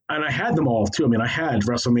and I had them all too. I mean, I had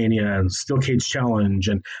WrestleMania and Steel Cage Challenge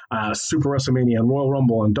and Super WrestleMania and Royal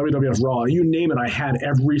Rumble and WWF Raw. You name it, I had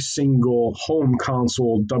every single home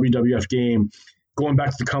console WWF game. Going back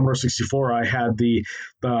to the Commodore 64, I had the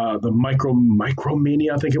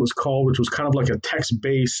Micromania, I think it was called, which was kind of like a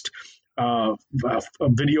text-based a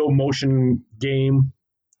video motion game.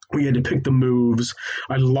 We had to pick the moves.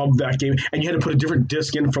 I loved that game. And you had to put a different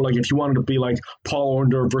disc in for, like, if you wanted to be like Paul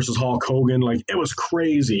Orndorff versus Hulk Hogan. Like, it was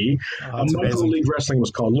crazy. Micro League Wrestling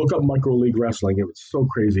was called. Look up Micro League Wrestling. It was so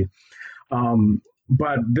crazy.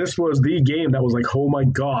 But this was the game that was like, oh my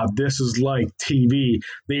God, this is like TV.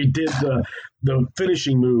 They did the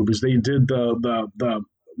finishing moves. They did the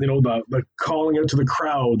calling out to the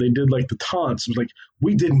crowd. They did like the taunts. It was like,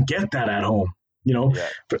 we didn't get that at home.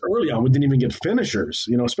 But early on, we didn't even get finishers,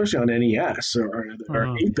 especially on NES or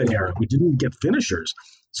 8-bit era. We didn't get finishers.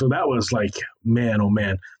 So that was like, man, oh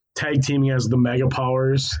man, tag teaming as the Mega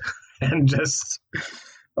Powers and just, it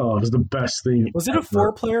was the best thing. Was it a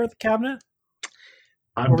 4-player cabinet?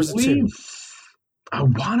 I believe, I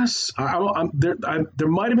want to, there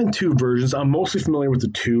might have been 2 versions. I'm mostly familiar with the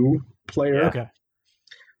 2-player. Yeah, okay.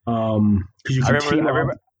 Because you can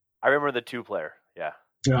I remember the 2-player. Yeah.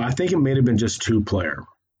 Yeah, I think it may have been just 2-player.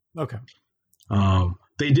 Okay.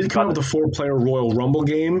 They did come up with a 4-player Royal Rumble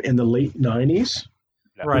game in the late 90s,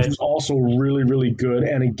 which was also really, really good.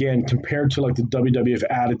 And again, compared to like the WWF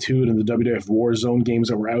Attitude and the WWF Warzone games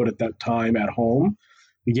that were out at that time at home,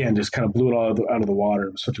 again, just kind of blew it out of the water.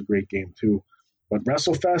 It was such a great game too. But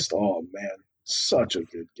WrestleFest, oh man, such a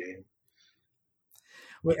good game.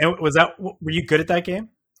 Were you good at that game?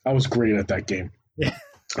 I was great at that game. Yeah.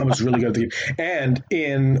 I was really good at the game. And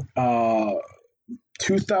in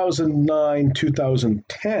 2009,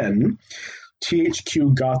 2010,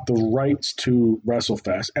 THQ got the rights to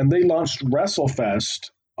WrestleFest, and they launched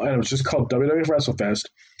WrestleFest, and it was just called WWF WrestleFest,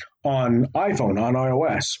 on iPhone, on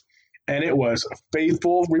iOS. And it was a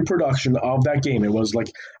faithful reproduction of that game. It was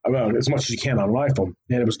like about as much as you can on an iPhone.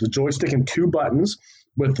 And it was the joystick and 2 buttons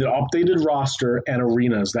with the updated roster and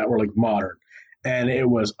arenas that were like modern. And it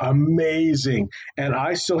was amazing. And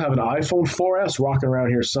I still have an iPhone 4S rocking around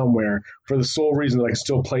here somewhere for the sole reason that I can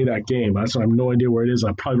still play that game. I have no idea where it is.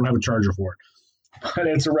 I probably don't have a charger for it. But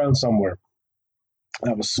it's around somewhere.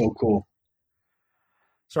 That was so cool.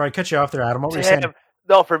 Sorry, I cut you off there, Adam. What were you saying?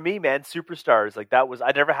 No, for me, man, Superstars. Like that was,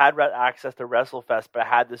 I never had access to WrestleFest, but I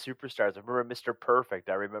had the Superstars. I remember Mr. Perfect.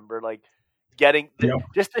 I remember like getting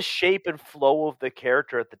just the shape and flow of the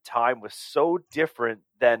character at the time was so different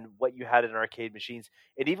than what you had in arcade machines.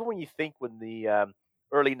 And even when you think when the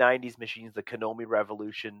early 90s machines, the Konami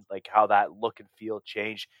Revolution, like how that look and feel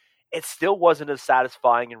changed, it still wasn't as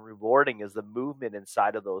satisfying and rewarding as the movement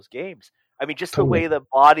inside of those games. I mean, just the way the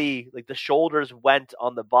body, like the shoulders went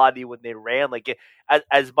on the body when they ran, like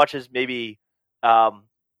as much as maybe I'm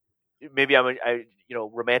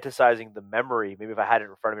romanticizing the memory. Maybe if I had it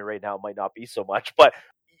in front of me right now, it might not be so much, but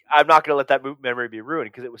I'm not going to let that memory be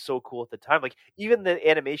ruined because it was so cool at the time. Like even the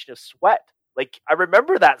animation of sweat, like I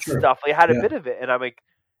remember that stuff. I had a bit of it, and I'm like,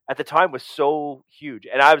 at the time was so huge,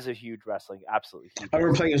 and I was a huge wrestling, absolutely huge. I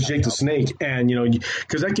remember playing as Jake the Snake, and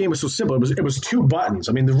because that game was so simple, it was 2 buttons.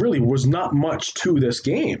 I mean, there really was not much to this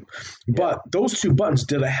game, but those 2 buttons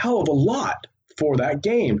did a hell of a lot for that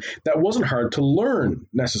game. That wasn't hard to learn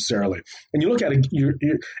necessarily. And you look at it, you're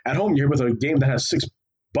at home, you're with a game that has 6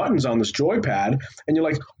 buttons on this joypad, and you're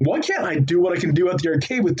like, why can't I do what I can do at the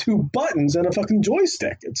arcade with 2 buttons and a fucking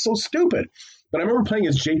joystick? It's so stupid. But I remember playing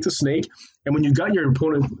as Jake the Snake, and when you got your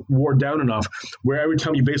opponent wore down enough, where every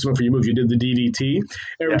time you basically went for your move, you did the DDT.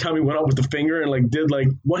 Every time he went out with the finger and did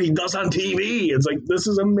what he does on TV, it's like, this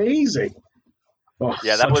is amazing. Oh,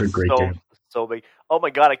 yeah, that was a great game. So big. Oh my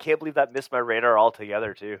god, I can't believe that missed my radar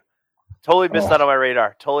altogether too. Totally missed that on my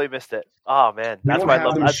radar. Totally missed it. Oh man, that's why I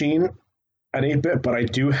love the machine at 8-bit, but I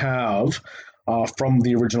do have from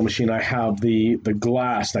the original machine. I have the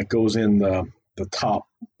glass that goes in the top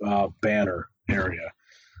banner area,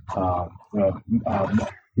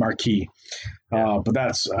 marquee. But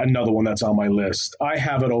that's another one that's on my list. I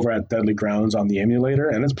have it over at Deadly Grounds on the emulator,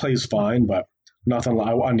 and it plays fine, but nothing.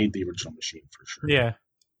 I need the original machine for sure. Yeah.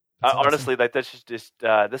 Honestly, like that's just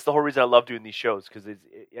that's the whole reason I love doing these shows, because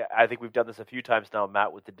I think we've done this a few times now,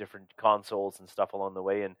 Matt, with the different consoles and stuff along the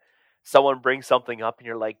way, and someone brings something up, and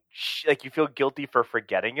you're like, like you feel guilty for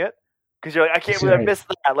forgetting it. Because you're like, I can't believe I missed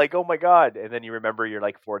that. Like, oh my god! And then you remember you're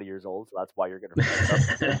like 40 years old, so that's why you're gonna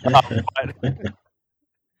forget stuff.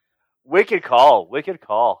 Wicked call.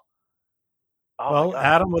 Oh well,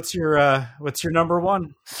 Adam, what's your number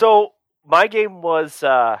 1? So my game was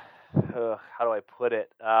how do I put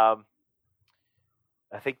it? I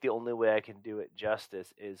think the only way I can do it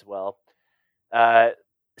justice is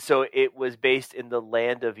so it was based in the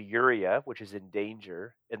land of Uria, which is in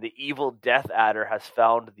danger, and the evil Death Adder has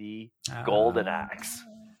found the golden axe.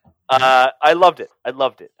 I loved it.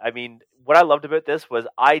 I mean, what I loved about this was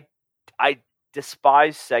I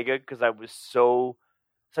despised Sega because I was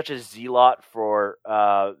such a zealot for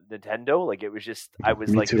Nintendo. Like it was just, I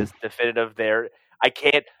was like this definitive there.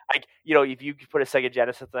 If you put a Sega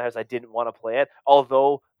Genesis in the house, I didn't want to play it.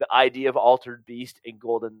 Although the idea of Altered Beast and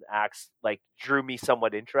Golden Axe drew me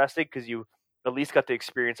somewhat interested, because you at least got to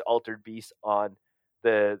experience Altered Beast in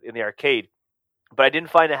the arcade. But I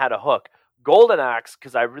didn't find it had a hook. Golden Axe,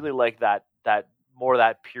 because I really like that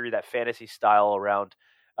period, that fantasy style around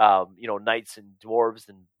knights and dwarves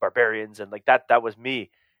and barbarians, and that was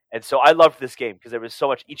me. And so I loved this game because there was so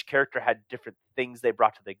much. Each character had different things they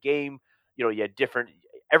brought to the game. You had different.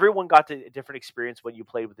 Everyone got to a different experience when you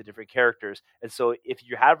played with the different characters. And so if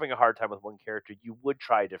you're having a hard time with one character, you would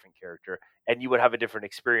try a different character and you would have a different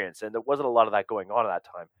experience. And there wasn't a lot of that going on at that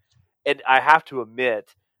time. And I have to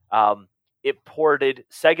admit,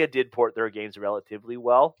 Sega did port their games relatively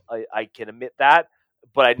well. I can admit that,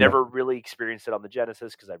 but I never really experienced it on the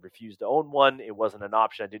Genesis because I refused to own one. It wasn't an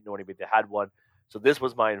option. I didn't know anybody that had one. So this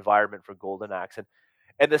was my environment for Golden Axe.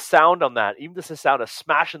 And the sound on that, even just the sound of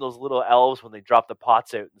smashing those little elves when they drop the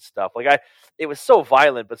pots out and stuff. It was so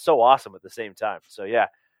violent, but so awesome at the same time. So yeah,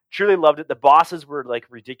 truly loved it. The bosses were like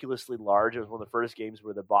ridiculously large. It was one of the first games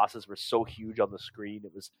where the bosses were so huge on the screen.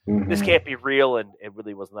 It was, this can't be real. And it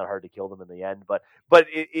really wasn't that hard to kill them in the end, but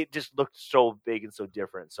it just looked so big and so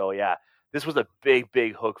different. So yeah, this was a big,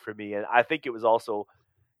 big hook for me. And I think it was also,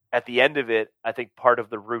 at the end of it, I think part of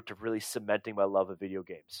the route of really cementing my love of video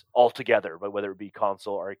games altogether, but whether it be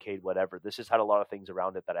console, arcade, whatever. This just had a lot of things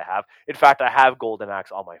around it that I have. In fact, I have Golden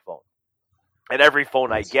Axe on my phone. And every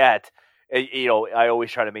phone I get, I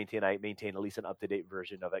always try to maintain at least an up-to-date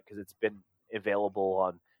version of it because it's been available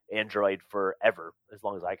on Android forever, as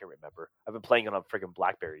long as I can remember. I've been playing it on friggin'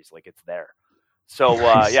 Blackberries, like it's there. So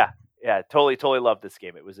yeah, totally loved this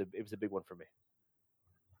game. It was a big one for me.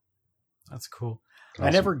 That's cool. Awesome. I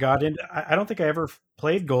never got into. I don't think I ever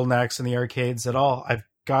played Golden Axe in the arcades at all. I've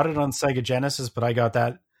got it on Sega Genesis, but I got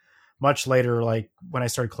that much later, like when I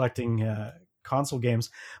started collecting console games.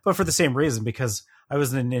 But for the same reason, because I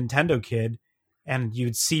was a Nintendo kid, and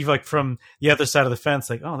you'd see like from the other side of the fence,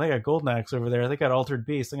 like, oh, they got Golden Axe over there. They got Altered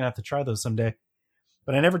Beast. I'm gonna have to try those someday.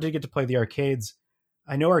 But I never did get to play the arcades.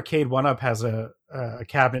 I know Arcade 1-Up has a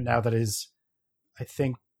cabinet now that is, I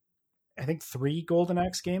think 3 Golden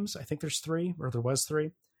Axe games. I think there's 3, or there was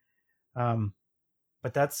 3.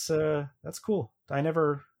 But that's cool. I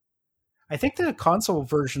think the console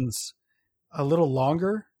version's a little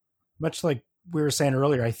longer, much like we were saying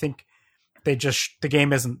earlier. I think the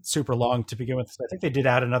game isn't super long to begin with. I think they did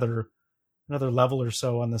add another level or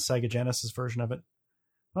so on the Sega Genesis version of it.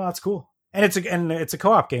 Well, that's cool. And it's a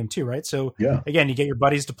co-op game too, right? So yeah, again, you get your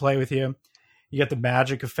buddies to play with you. You get the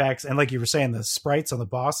magic effects, and like you were saying, the sprites on the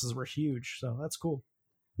bosses were huge. So that's cool.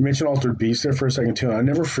 You mentioned Altered Beast there for a second too. And I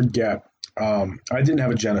never forget. I didn't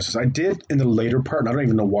have a Genesis. I did in the later part, and I don't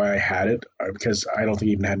even know why I had it because I don't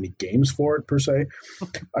think I even had any games for it per se. I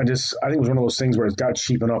think it was one of those things where it got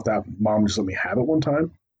cheap enough that mom just let me have it one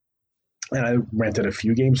time, and I rented a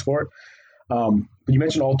few games for it. But you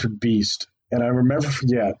mentioned Altered Beast, and I remember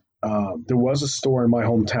there was a store in my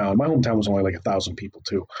hometown. My hometown was only like 1,000 people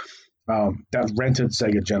too. That rented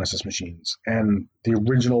Sega Genesis machines, and the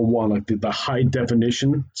original one, like the high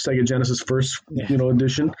definition Sega Genesis first,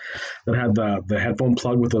 edition that had the headphone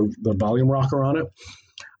plug with the volume rocker on it.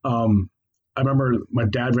 I remember my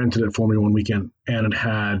dad rented it for me one weekend, and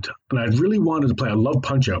I really wanted to play. I love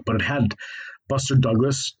Punch Out, but it had Buster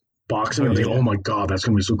Douglas boxing. I was like, oh my God, that's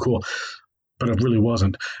going to be so cool. But it really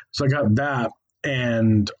wasn't. So I got that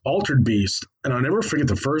and Altered Beast, and I'll never forget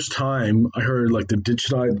the first time I heard like the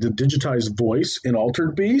digitized voice in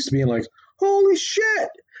Altered Beast being like, holy shit.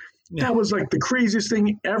 Yeah. That was like the craziest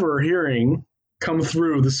thing ever hearing come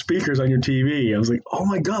through the speakers on your TV. I was like, oh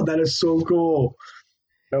my God, that is so cool.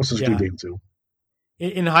 That was such a good game too.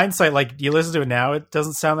 In hindsight, like you listen to it now, it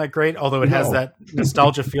doesn't sound that great, although it has that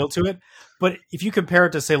nostalgia feel to it. But if you compare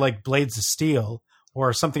it to say like Blades of Steel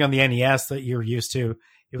or something on the NES that you're used to,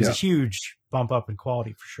 it was a huge bump up in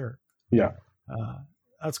quality for sure. Yeah.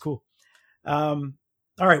 That's cool. All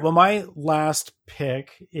right. Well, my last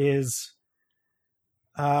pick is,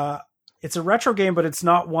 it's a retro game, but it's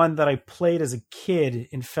not one that I played as a kid.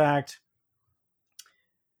 In fact,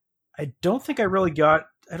 I don't think I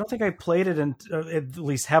played it at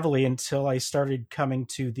least heavily until I started coming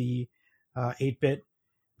to the 8-Bit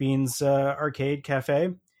Beans arcade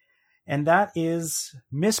cafe. And that is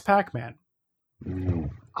Miss Pac-Man. Mm.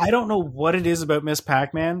 I don't know what it is about Miss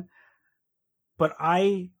Pac-Man, but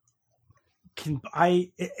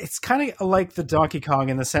it's kind of like the Donkey Kong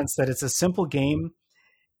in the sense that it's a simple game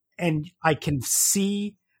and I can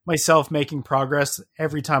see myself making progress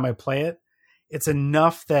every time I play it. It's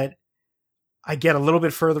enough that I get a little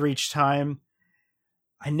bit further each time.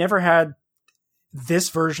 I never had this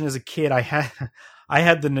version as a kid. I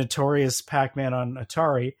had the notorious Pac-Man on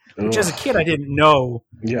Atari, which as a kid I didn't know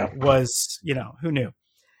was, who knew?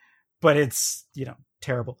 But it's,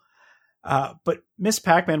 terrible. But Miss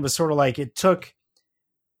Pac-Man was sort of like, it took,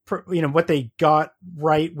 what they got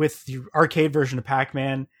right with the arcade version of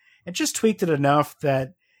Pac-Man and just tweaked it enough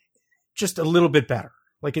that just a little bit better.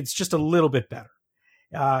 Like it's just a little bit better.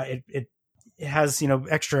 It it has,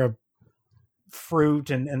 extra fruit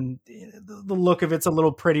and the look of it's a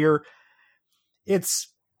little prettier. It's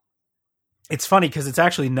funny because it's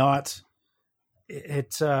actually not, I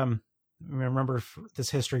remember this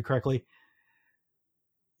history correctly.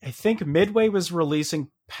 I think Midway was releasing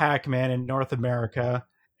Pac-Man in North America,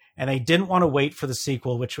 and they didn't want to wait for the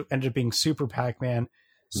sequel, which ended up being Super Pac-Man.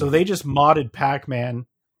 So they just modded Pac-Man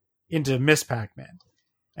into Miss Pac-Man.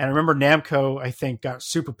 And I remember Namco, I think, got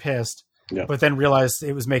super pissed, but then realized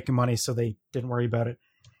it was making money, so they didn't worry about it.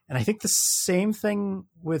 And I think the same thing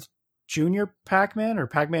with Junior Pac-Man or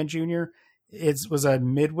Pac-Man Junior. It was a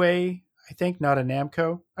Midway, I think, not a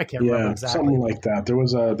Namco. I can't remember exactly. Something like that. There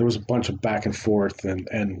was a bunch of back and forth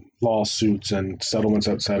and lawsuits and settlements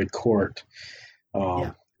outside of court.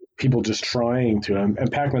 People just trying to,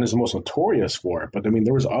 and Pac-Man is the most notorious for it. But I mean,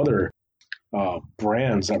 there was other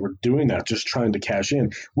brands that were doing that, just trying to cash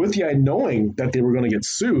in with the knowing that they were going to get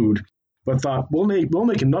sued, but thought we'll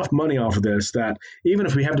make enough money off of this that even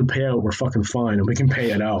if we have to pay out, we're fucking fine and we can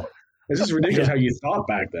pay it out. It's just ridiculous how you thought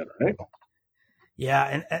back then, right?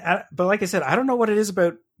 Yeah, but like I said, I don't know what it is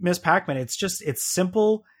about Miss Pac-Man. It's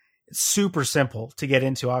simple. It's super simple to get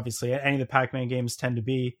into, obviously. Any of the Pac-Man games tend to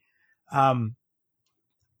be.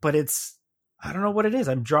 But I don't know what it is.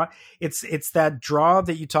 It's that draw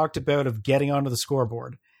that you talked about of getting onto the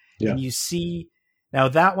scoreboard. Yeah. And you see, now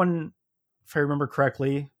that one, if I remember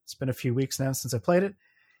correctly, it's been a few weeks now since I played it.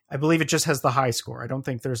 I believe it just has the high score. I don't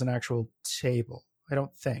think there's an actual table. I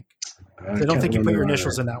don't think you put your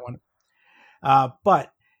initials in that one.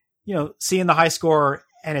 But seeing the high score,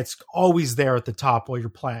 and it's always there at the top while you're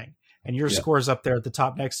playing, and your score's up there at the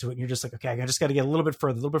top next to it, and you're just like, okay, I just got to get a little bit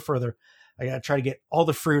further. I got to try to get all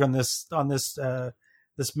the fruit on this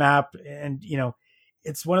map, and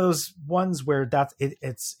it's one of those ones where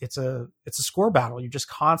it's a score battle. You're just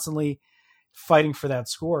constantly fighting for that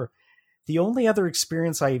score. The only other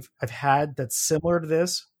experience I've had that's similar to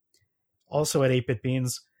this, also at 8-Bit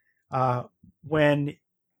Beans, when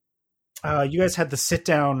you guys had the sit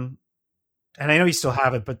down, and I know you still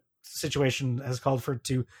have it, but the situation has called for it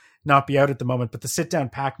to not be out at the moment, but the sit down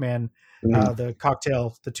Pac-Man, the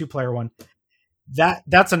cocktail, the 2-player one,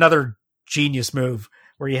 that's another genius move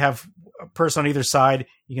where you have a person on either side.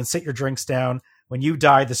 You can sit your drinks down. When you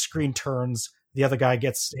die, the screen turns, the other guy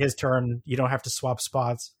gets his turn. You don't have to swap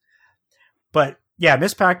spots. But yeah,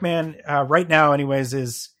 Miss Pac-Man right now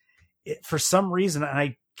anyways for some reason, and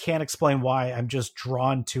I can't explain why, I'm just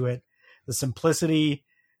drawn to it. The simplicity,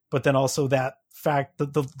 but then also that fact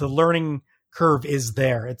that the learning curve is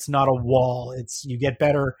there. It's not a wall. You get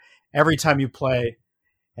better every time you play.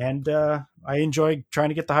 And I enjoy trying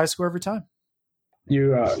to get the high score every time.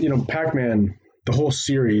 Pac-Man, the whole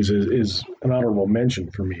series is an honorable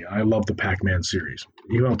mention for me. I love the Pac-Man series.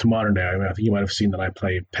 Even up to modern day, I think you might have seen that I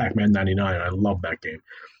play Pac-Man 99, and I love that game.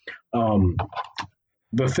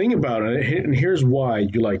 The thing about it, and here's why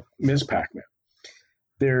you like Ms. Pac-Man.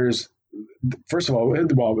 First of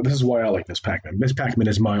all, this is why I like Ms. Pac-Man. Ms. Pac-Man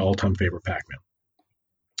is my all-time favorite Pac-Man.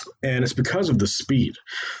 And it's because of the speed.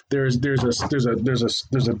 There's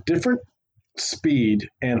a different speed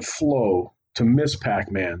and flow to Miss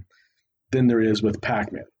Pac-Man than there is with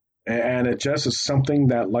Pac-Man, and it just is something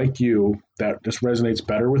that, like you, that just resonates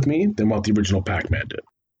better with me than what the original Pac-Man did.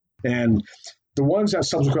 And the ones that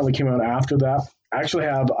subsequently came out after that, actually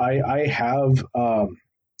I have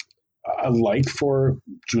a like for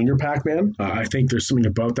Junior Pac-Man. I think there's something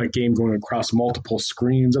about that game going across multiple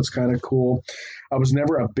screens that's kind of cool. I was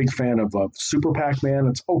never a big fan of Super Pac-Man.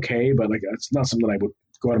 It's okay, but it's not something I would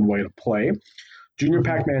go out of my way to play. Junior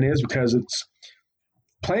Pac-Man is, because it's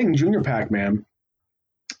playing Junior Pac-Man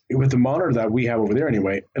with the monitor that we have over there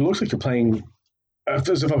anyway. It looks like you're playing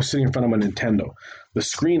as if I was sitting in front of a Nintendo. The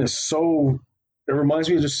screen is it reminds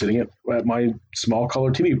me of just sitting at my small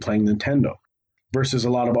color TV playing Nintendo. Versus a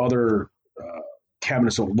lot of other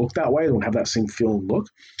cabinets don't look that way. They don't have that same feel and look.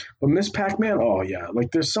 But Miss Pac-Man, oh yeah.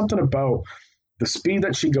 There's something about the speed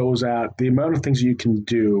that she goes at, the amount of things you can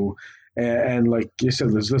do. And like you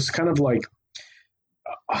said, there's this kind of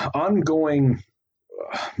ongoing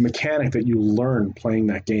mechanic that you learn playing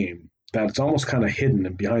that game that's almost kind of hidden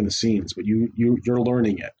and behind the scenes, but you're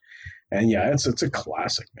learning it. And yeah, it's a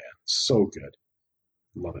classic, man. It's so good.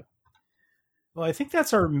 Love it. Well, I think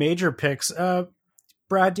that's our major picks.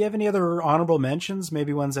 Brad, do you have any other honorable mentions?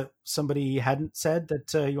 Maybe ones that somebody hadn't said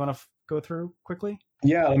that you want to go through quickly?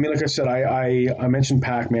 Yeah, I mean, like I said, I mentioned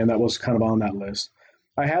Pac-Man. That was kind of on that list.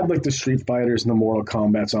 I had the Street Fighters and the Mortal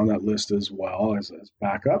Kombats on that list as well as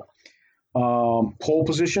backup. Pole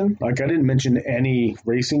Position, I didn't mention any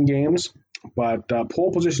racing games, but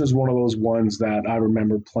Pole Position is one of those ones that I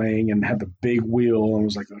remember playing and had the big wheel and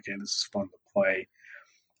was like, okay, this is fun to play.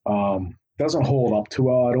 Doesn't hold up too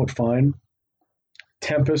well, I don't find.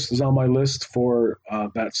 Tempest is on my list for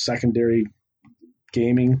that secondary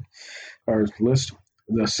gaming or list.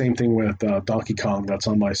 The same thing with Donkey Kong. That's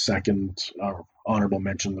on my second honorable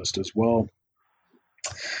mention list as well.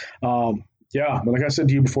 Yeah, but like I said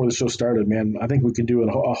to you before the show started, man, I think we could do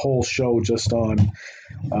a whole show just on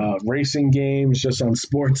racing games, just on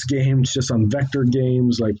sports games, just on vector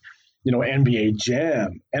games, like, NBA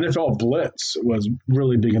Jam. NFL Blitz was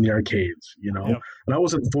really big in the arcades, Yep. And I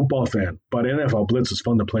wasn't a football fan, but NFL Blitz was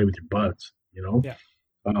fun to play with your buds, Yeah.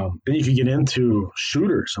 Then you could get into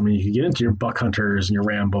shooters. I mean, you could get into your Buck Hunters and your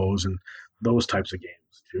Rambos and those types of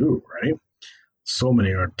games too, right? So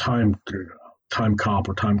many are Time Cop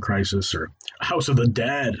or Time Crisis or House of the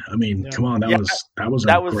Dead. I mean, come on, that was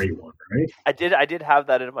a great one, right? I did have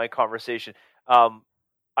that in my conversation.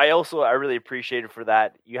 I really appreciated for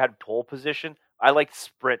that. You had pole position. I liked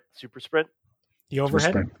sprint, super sprint. The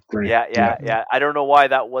overhead? Great. Yeah. I don't know why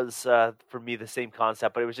that was for me the same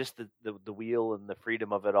concept, but it was just the wheel and the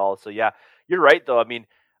freedom of it all. So yeah, you're right though. I mean,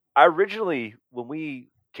 originally when we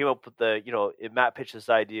came up with Matt pitched this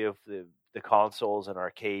idea of the consoles and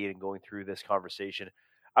arcade and going through this conversation,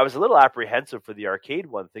 I was a little apprehensive for the arcade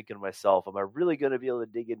one, thinking to myself, am I really going to be able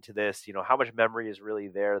to dig into this? How much memory is really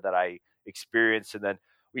there that I experienced? And then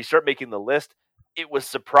we start making the list. It was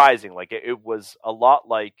surprising. Like it was a lot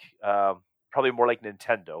like, probably more like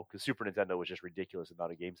Nintendo, because Super Nintendo was just ridiculous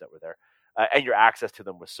amount of games that were there. And your access to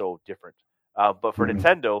them was so different. But for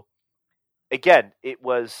Nintendo, again, it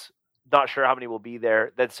was not sure how many will be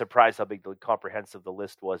there, then surprised how big the comprehensive the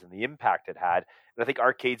list was and the impact it had. And I think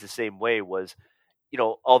arcades the same way was,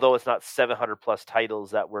 although it's not 700 plus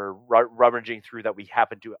titles that we're rummaging through that we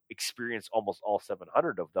happen to experience almost all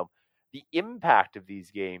 700 of them, the impact of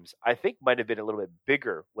these games, I think, might have been a little bit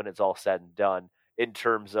bigger when it's all said and done in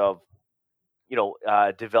terms of,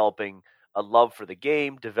 developing a love for the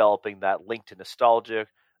game, developing that link to nostalgia,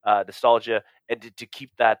 and to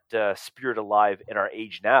keep that spirit alive in our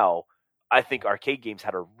age now. I think arcade games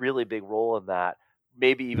had a really big role in that,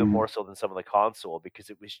 maybe even more so than some of the console, because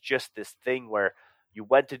it was just this thing where you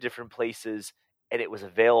went to different places and it was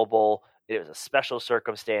available. It was a special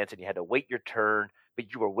circumstance and you had to wait your turn, but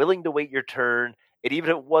you were willing to wait your turn. And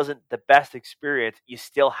even if it wasn't the best experience, you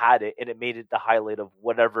still had it, and it made it the highlight of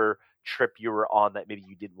whatever trip you were on that maybe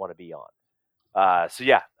you didn't want to be on. So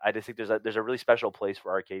yeah, I just think there's a really special place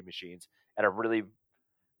for arcade machines, and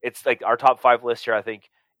it's like our top 5 list here. I think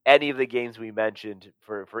any of the games we mentioned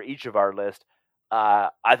for each of our list,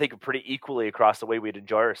 I think are pretty equally across the way we'd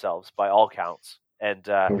enjoy ourselves by all counts. And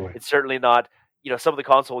It's certainly not, some of the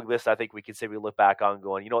console lists, I think we can say we look back on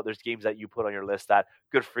going, there's games that you put on your list that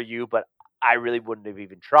good for you, but I really wouldn't have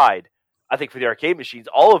even tried. I think for the arcade machines,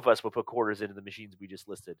 all of us would put quarters into the machines we just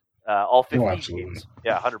listed. All 15 games.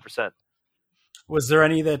 Yeah, 100%. Was there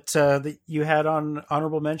any that you had on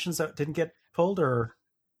honorable mentions that didn't get pulled, or?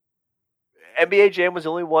 NBA Jam was the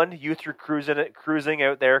only one. You threw cruising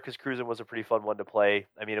out there because cruising was a pretty fun one to play.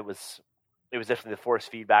 I mean, it was definitely the force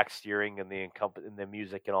feedback steering and the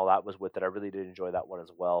music and all that was with it. I really did enjoy that one as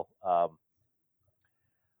well.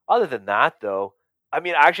 Other than that, though, I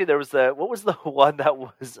mean, actually, there was what was the one that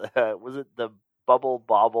was it the Bubble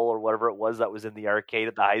Bobble or whatever it was that was in the arcade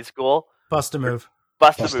at the high school? Bust a Move.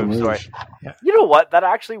 Bust a Move, sorry. Yeah. You know what? That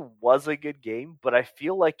actually was a good game, but I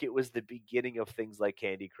feel like it was the beginning of things like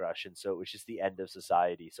Candy Crush, and so it was just the end of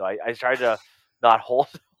society. So I tried to not hold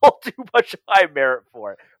too much high merit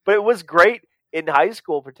for it. But it was great in high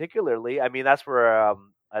school particularly. I mean, that's where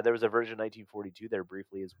there was a version of 1942 there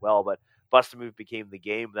briefly as well, but Bust a Move became the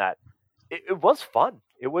game that it was fun.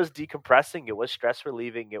 It was decompressing. It was stress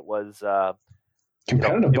relieving. It was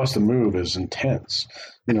competitive. Bust a Move is intense.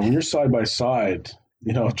 When you're side by side,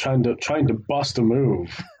 trying to bust a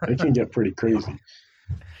move, it can get pretty crazy.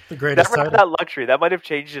 The greatest. Never had that luxury. That might have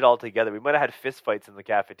changed it altogether. We might have had fist fights in the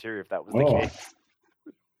cafeteria if that was the case.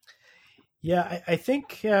 Yeah, I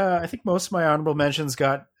think most of my honorable mentions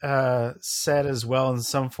got said as well in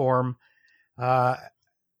some form.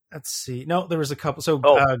 Let's see. No, there was a couple. So,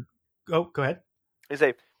 go ahead. I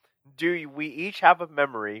say, do we each have a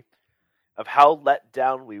memory of how let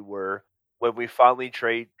down we were when we finally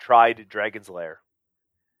tried Dragon's Lair?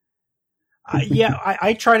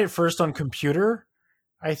 I tried it first on computer.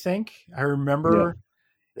 I think I remember.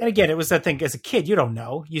 Yeah. And again, it was that thing as a kid, you don't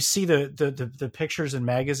know. You see the pictures in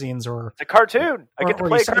magazines or it's a cartoon. I get to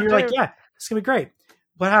play a cartoon. You're like, yeah, it's gonna be great.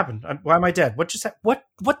 What happened? Why am I dead? What just what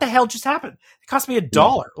the hell just happened? It cost me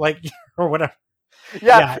 $1, like or whatever.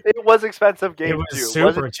 Yeah, it was expensive game. It was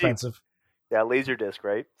super expensive. Cheap. Yeah, Laserdisc,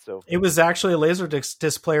 right? So it was actually a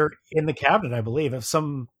Laserdisc player in the cabinet, I believe, of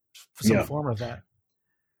some some form of that.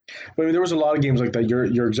 I mean, there was a lot of games like that.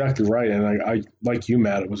 You're exactly right, and I like you,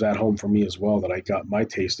 Matt. It was at home for me as well that I got my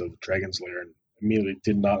taste of Dragon's Lair and immediately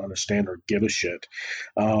did not understand or give a shit.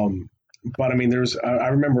 But I mean, I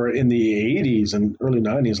remember in the 80s and early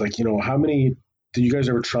 90s, like, how many did you guys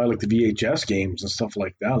ever try like the VHS games and stuff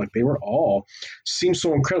like that? Like they were all seemed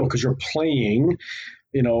so incredible because you're playing,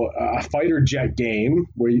 a fighter jet game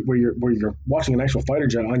where you're watching an actual fighter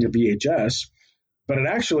jet on your VHS. But it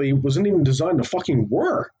actually wasn't even designed to fucking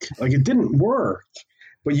work. Like, it didn't work.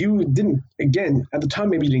 But you didn't, again, at the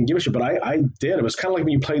time, maybe you didn't give a shit, but I did. It was kind of like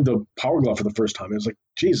when you played the Power Glove for the first time. It was like,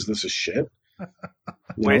 Jesus, this is shit.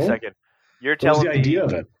 Wait a second. You're telling me... What was the idea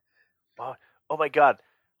of it? Oh, my God.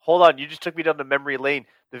 Hold on. You just took me down the memory lane.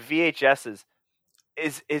 The VHSs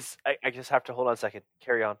I just have to hold on a second.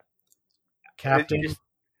 Carry on. Captain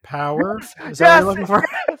Power? Is that yes, what you're looking for?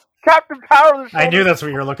 Yes. Captain Power. I knew that's what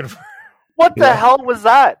you were looking for. What the hell was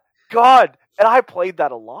that? God. And I played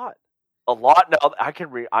that a lot. Now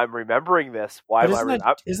I'm remembering this. Why am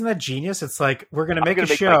isn't that genius? It's like, we're going to make a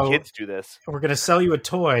make show. My kids do this. We're going to sell you a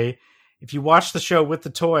toy. If you watch the show with the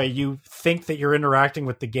toy, you think that you're interacting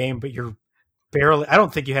with the game, but you're barely. I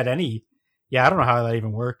don't think you had any. Yeah, I don't know how that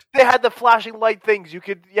even worked. They had the flashing light things. You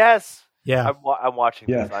could, yes. Yeah. I'm watching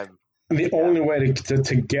this. The only way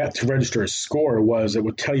to register a score was it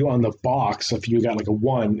would tell you on the box if you got like a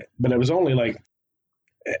 1, but it was only like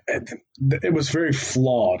it was very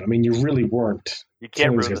flawed. I mean, you really weren't. You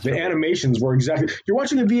can't ruin the animations were exactly. You're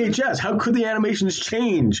watching a VHS. How could the animations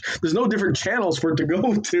change? There's no different channels for it to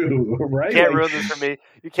go to, right? You can't ruin this for me.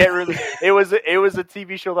 You can't ruin this. It was a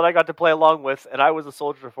TV show that I got to play along with, and I was a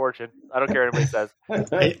soldier of fortune. I don't care what anybody says.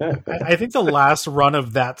 I think the last run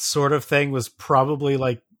of that sort of thing was probably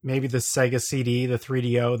like maybe the Sega CD, the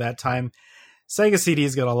 3DO that time. Sega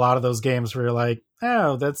CD's got a lot of those games where you're like,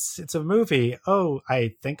 oh, it's a movie. Oh,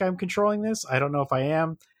 I think I'm controlling this. I don't know if I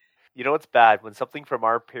am. You know what's bad? When something from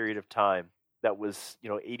our period of time that was,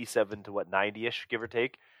 87 to 90-ish, give or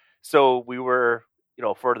take. So we were,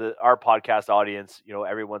 for our podcast audience,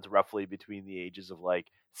 everyone's roughly between the ages of like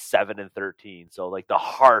 7 and 13. So like the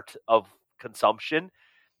heart of consumption.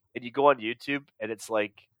 And you go on YouTube and it's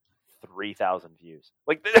like 3,000 views.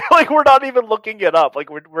 Like we're not even looking it up. Like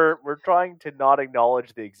we're trying to not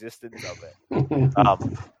acknowledge the existence of it.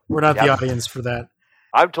 We're not the audience for that.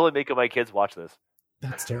 I'm totally making my kids watch this.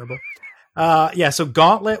 That's terrible. So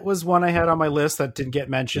Gauntlet was one I had on my list that didn't get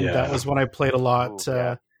mentioned. Yeah. That was one I played a lot. Ooh,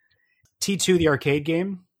 yeah. T2, the arcade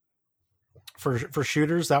game for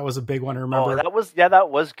shooters, that was a big one. I remember. That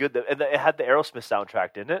was good. And it had the Aerosmith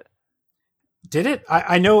soundtrack, didn't it? Did it?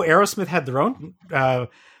 I know Aerosmith had their own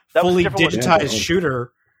fully digitized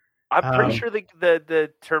shooter. I'm pretty sure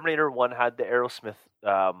the Terminator one had the Aerosmith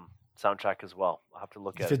soundtrack as well. I'll have to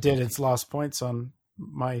look at it. If it did, it's lost points on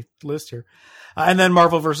my list here. And then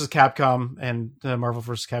Marvel vs. Capcom and Marvel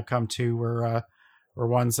vs. Capcom 2 were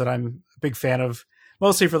ones that I'm a big fan of,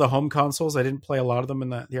 mostly for the home consoles. I didn't play a lot of them in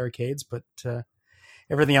the arcades, but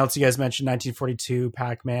everything else you guys mentioned, 1942,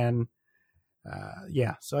 Pac-Man.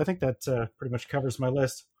 So I think that pretty much covers my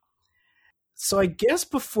list. So I guess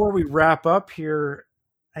before we wrap up here,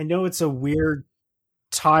 I know it's a weird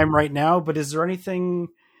time right now, but is there anything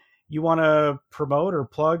you want to promote or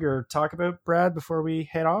plug or talk about, Brad, before we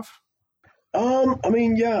head off?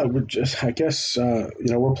 We're just, I guess,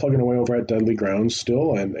 we're plugging away over at Deadly Grounds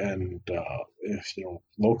still. And if,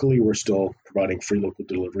 locally, we're still providing free local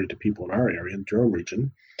delivery to people in our area, in Durham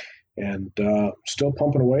region. And still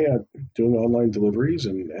pumping away at doing online deliveries.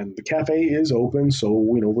 And the cafe is open. So,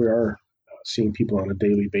 we are seeing people on a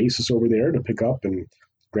daily basis over there to pick up and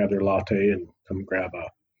grab their latte and come grab a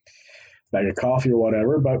bag of coffee or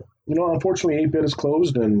whatever. But, unfortunately, 8-Bit is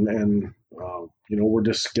closed and we're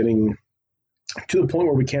just getting to the point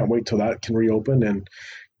where we can't wait till that can reopen and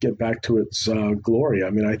get back to its glory. I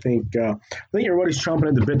mean, I think everybody's chomping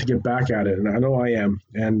at the bit to get back at it, and I know I am.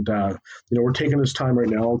 And, we're taking this time right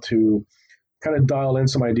now to kind of dial in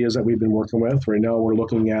some ideas that we've been working with. Right now, we're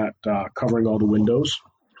looking at covering all the windows.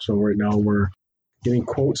 So right now, we're getting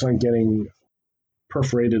quotes on getting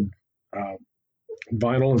perforated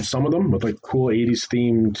vinyl in some of them with like cool 80s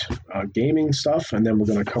themed gaming stuff. And then we're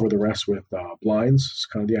going to cover the rest with blinds. It's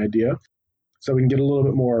kind of the idea. So we can get a little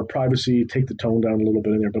bit more privacy, take the tone down a little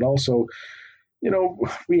bit in there. But also,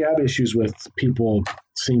 we have issues with people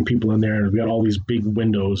seeing people in there. We got all these big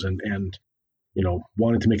windows and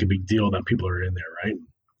wanting to make a big deal that people are in there, right?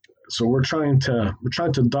 So we're trying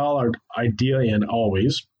to dial our idea in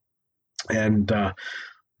always. And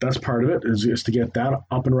that's part of it is to get that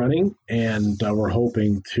up and running. And we're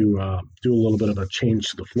hoping to do a little bit of a change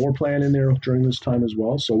to the floor plan in there during this time as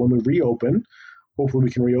well. So when we reopen, hopefully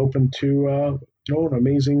we can reopen to an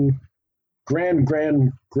amazing, grand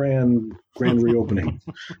reopening.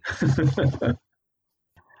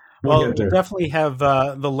 We'll definitely have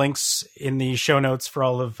the links in the show notes for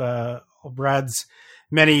all of Brad's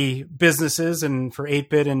many businesses and for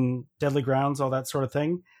 8-Bit and Deadly Grounds, all that sort of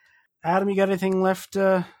thing. Adam, you got anything left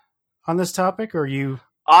on this topic, or you?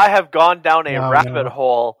 I have gone down a rabbit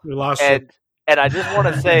hole, we lost and I just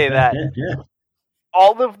want to say that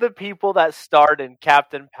all of the people that starred in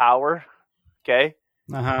Captain Power, okay,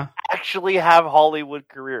 actually have Hollywood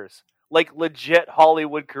careers, like legit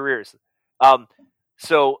Hollywood careers.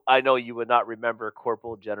 So I know you would not remember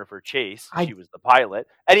Corporal Jennifer Chase. She was the pilot.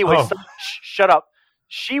 Anyway, shut up.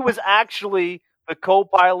 She was actually the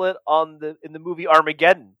co-pilot in the movie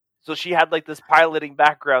Armageddon. So she had like this piloting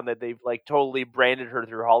background that they've like totally branded her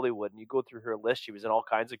through Hollywood. And you go through her list, she was in all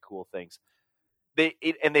kinds of cool things.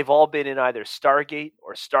 They've all been in either Stargate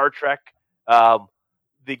or Star Trek.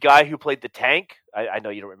 The guy who played the tank, I know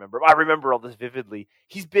you don't remember. I remember all this vividly.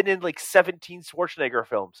 He's been in like 17 Schwarzenegger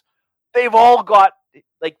films. They've all got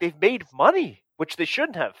like they've made money, which they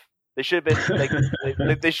shouldn't have. They should have been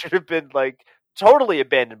like they should have been like totally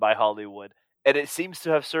abandoned by Hollywood, and it seems to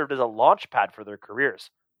have served as a launch pad for their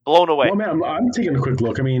careers. Blown away. Well, man, I'm taking a quick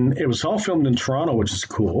look. I mean, it was all filmed in Toronto, which is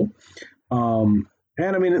cool. And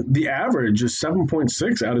I mean, the average is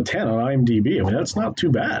 7.6 out of 10 on IMDb. I mean, that's not too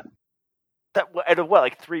bad. Out of what,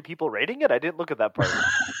 like 3 people rating it? I didn't look at that part.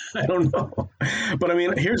 I don't know. But I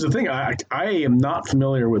mean, here's the thing. I am not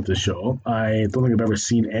familiar with the show. I don't think I've ever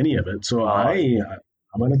seen any of it. So I'm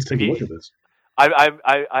going to take a look at this.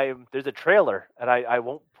 There's a trailer, and I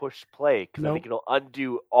won't push play because I think it'll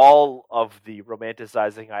undo all of the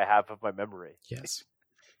romanticizing I have of my memory. Yes.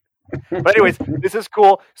 But anyways, this is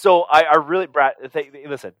cool. So I really, Brad,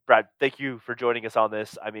 Brad, thank you for joining us on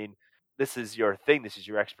this. I mean, this is your thing. This is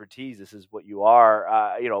your expertise. This is what you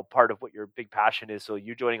are, part of what your big passion is. So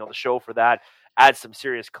you joining on the show for that adds some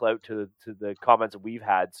serious clout to the comments that we've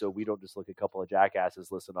had. So we don't just look a couple of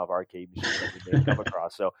jackasses listing off arcade machines that we may have come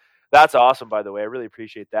across. So that's awesome, by the way. I really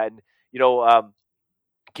appreciate that. And,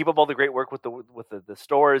 keep up all the great work with the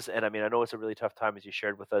stores. And I mean, I know it's a really tough time as you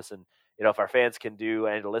shared with us. And, if our fans can do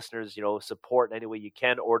and the listeners, support in any way you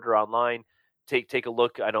can, order online. Take a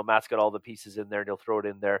look. I know Matt's got all the pieces in there and he'll throw it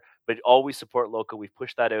in there, but always support local. We've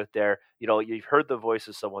pushed that out there. You've heard the voice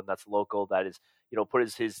of someone that's local, that is,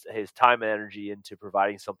 put his time and energy into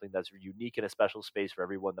providing something that's unique and a special space for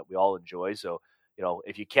everyone that we all enjoy. So,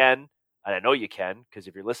 if you can, and I know you can, because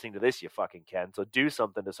if you're listening to this, you fucking can. So do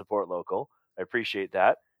something to support local. I appreciate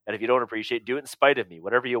that. And if you don't appreciate, do it in spite of me,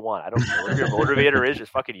 whatever you want. I don't care. Whatever your motivator is,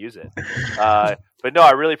 just fucking use it. But no,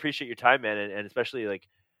 I really appreciate your time, man. And especially like,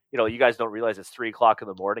 you guys don't realize it's 3:00 in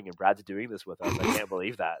the morning and Brad's doing this with us. I can't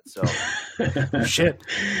believe that. So shit.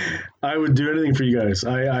 I would do anything for you guys.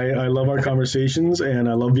 I love our conversations and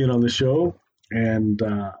I love being on the show. And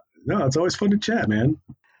it's always fun to chat, man.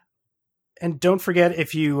 And don't forget,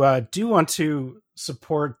 if you do want to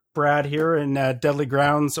support Brad here in Deadly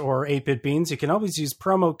Grounds or 8-Bit Beans, you can always use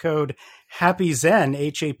promo code HAPPYZEN,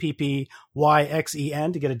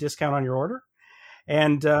 HAPPYXEN, to get a discount on your order.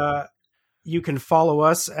 And you can follow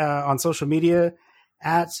us on social media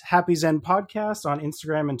at Happy Zen Podcast on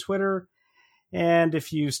Instagram and Twitter. And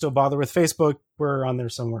if you still bother with Facebook, we're on there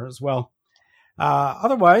somewhere as well.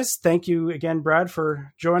 Otherwise, thank you again, Brad,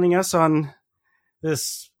 for joining us on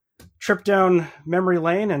this trip down memory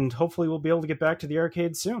lane, and hopefully we'll be able to get back to the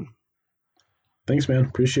arcade soon. Thanks, man.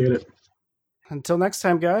 Appreciate it. Until next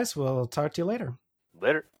time, guys, we'll talk to you later.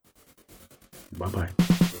 Later. Bye-bye.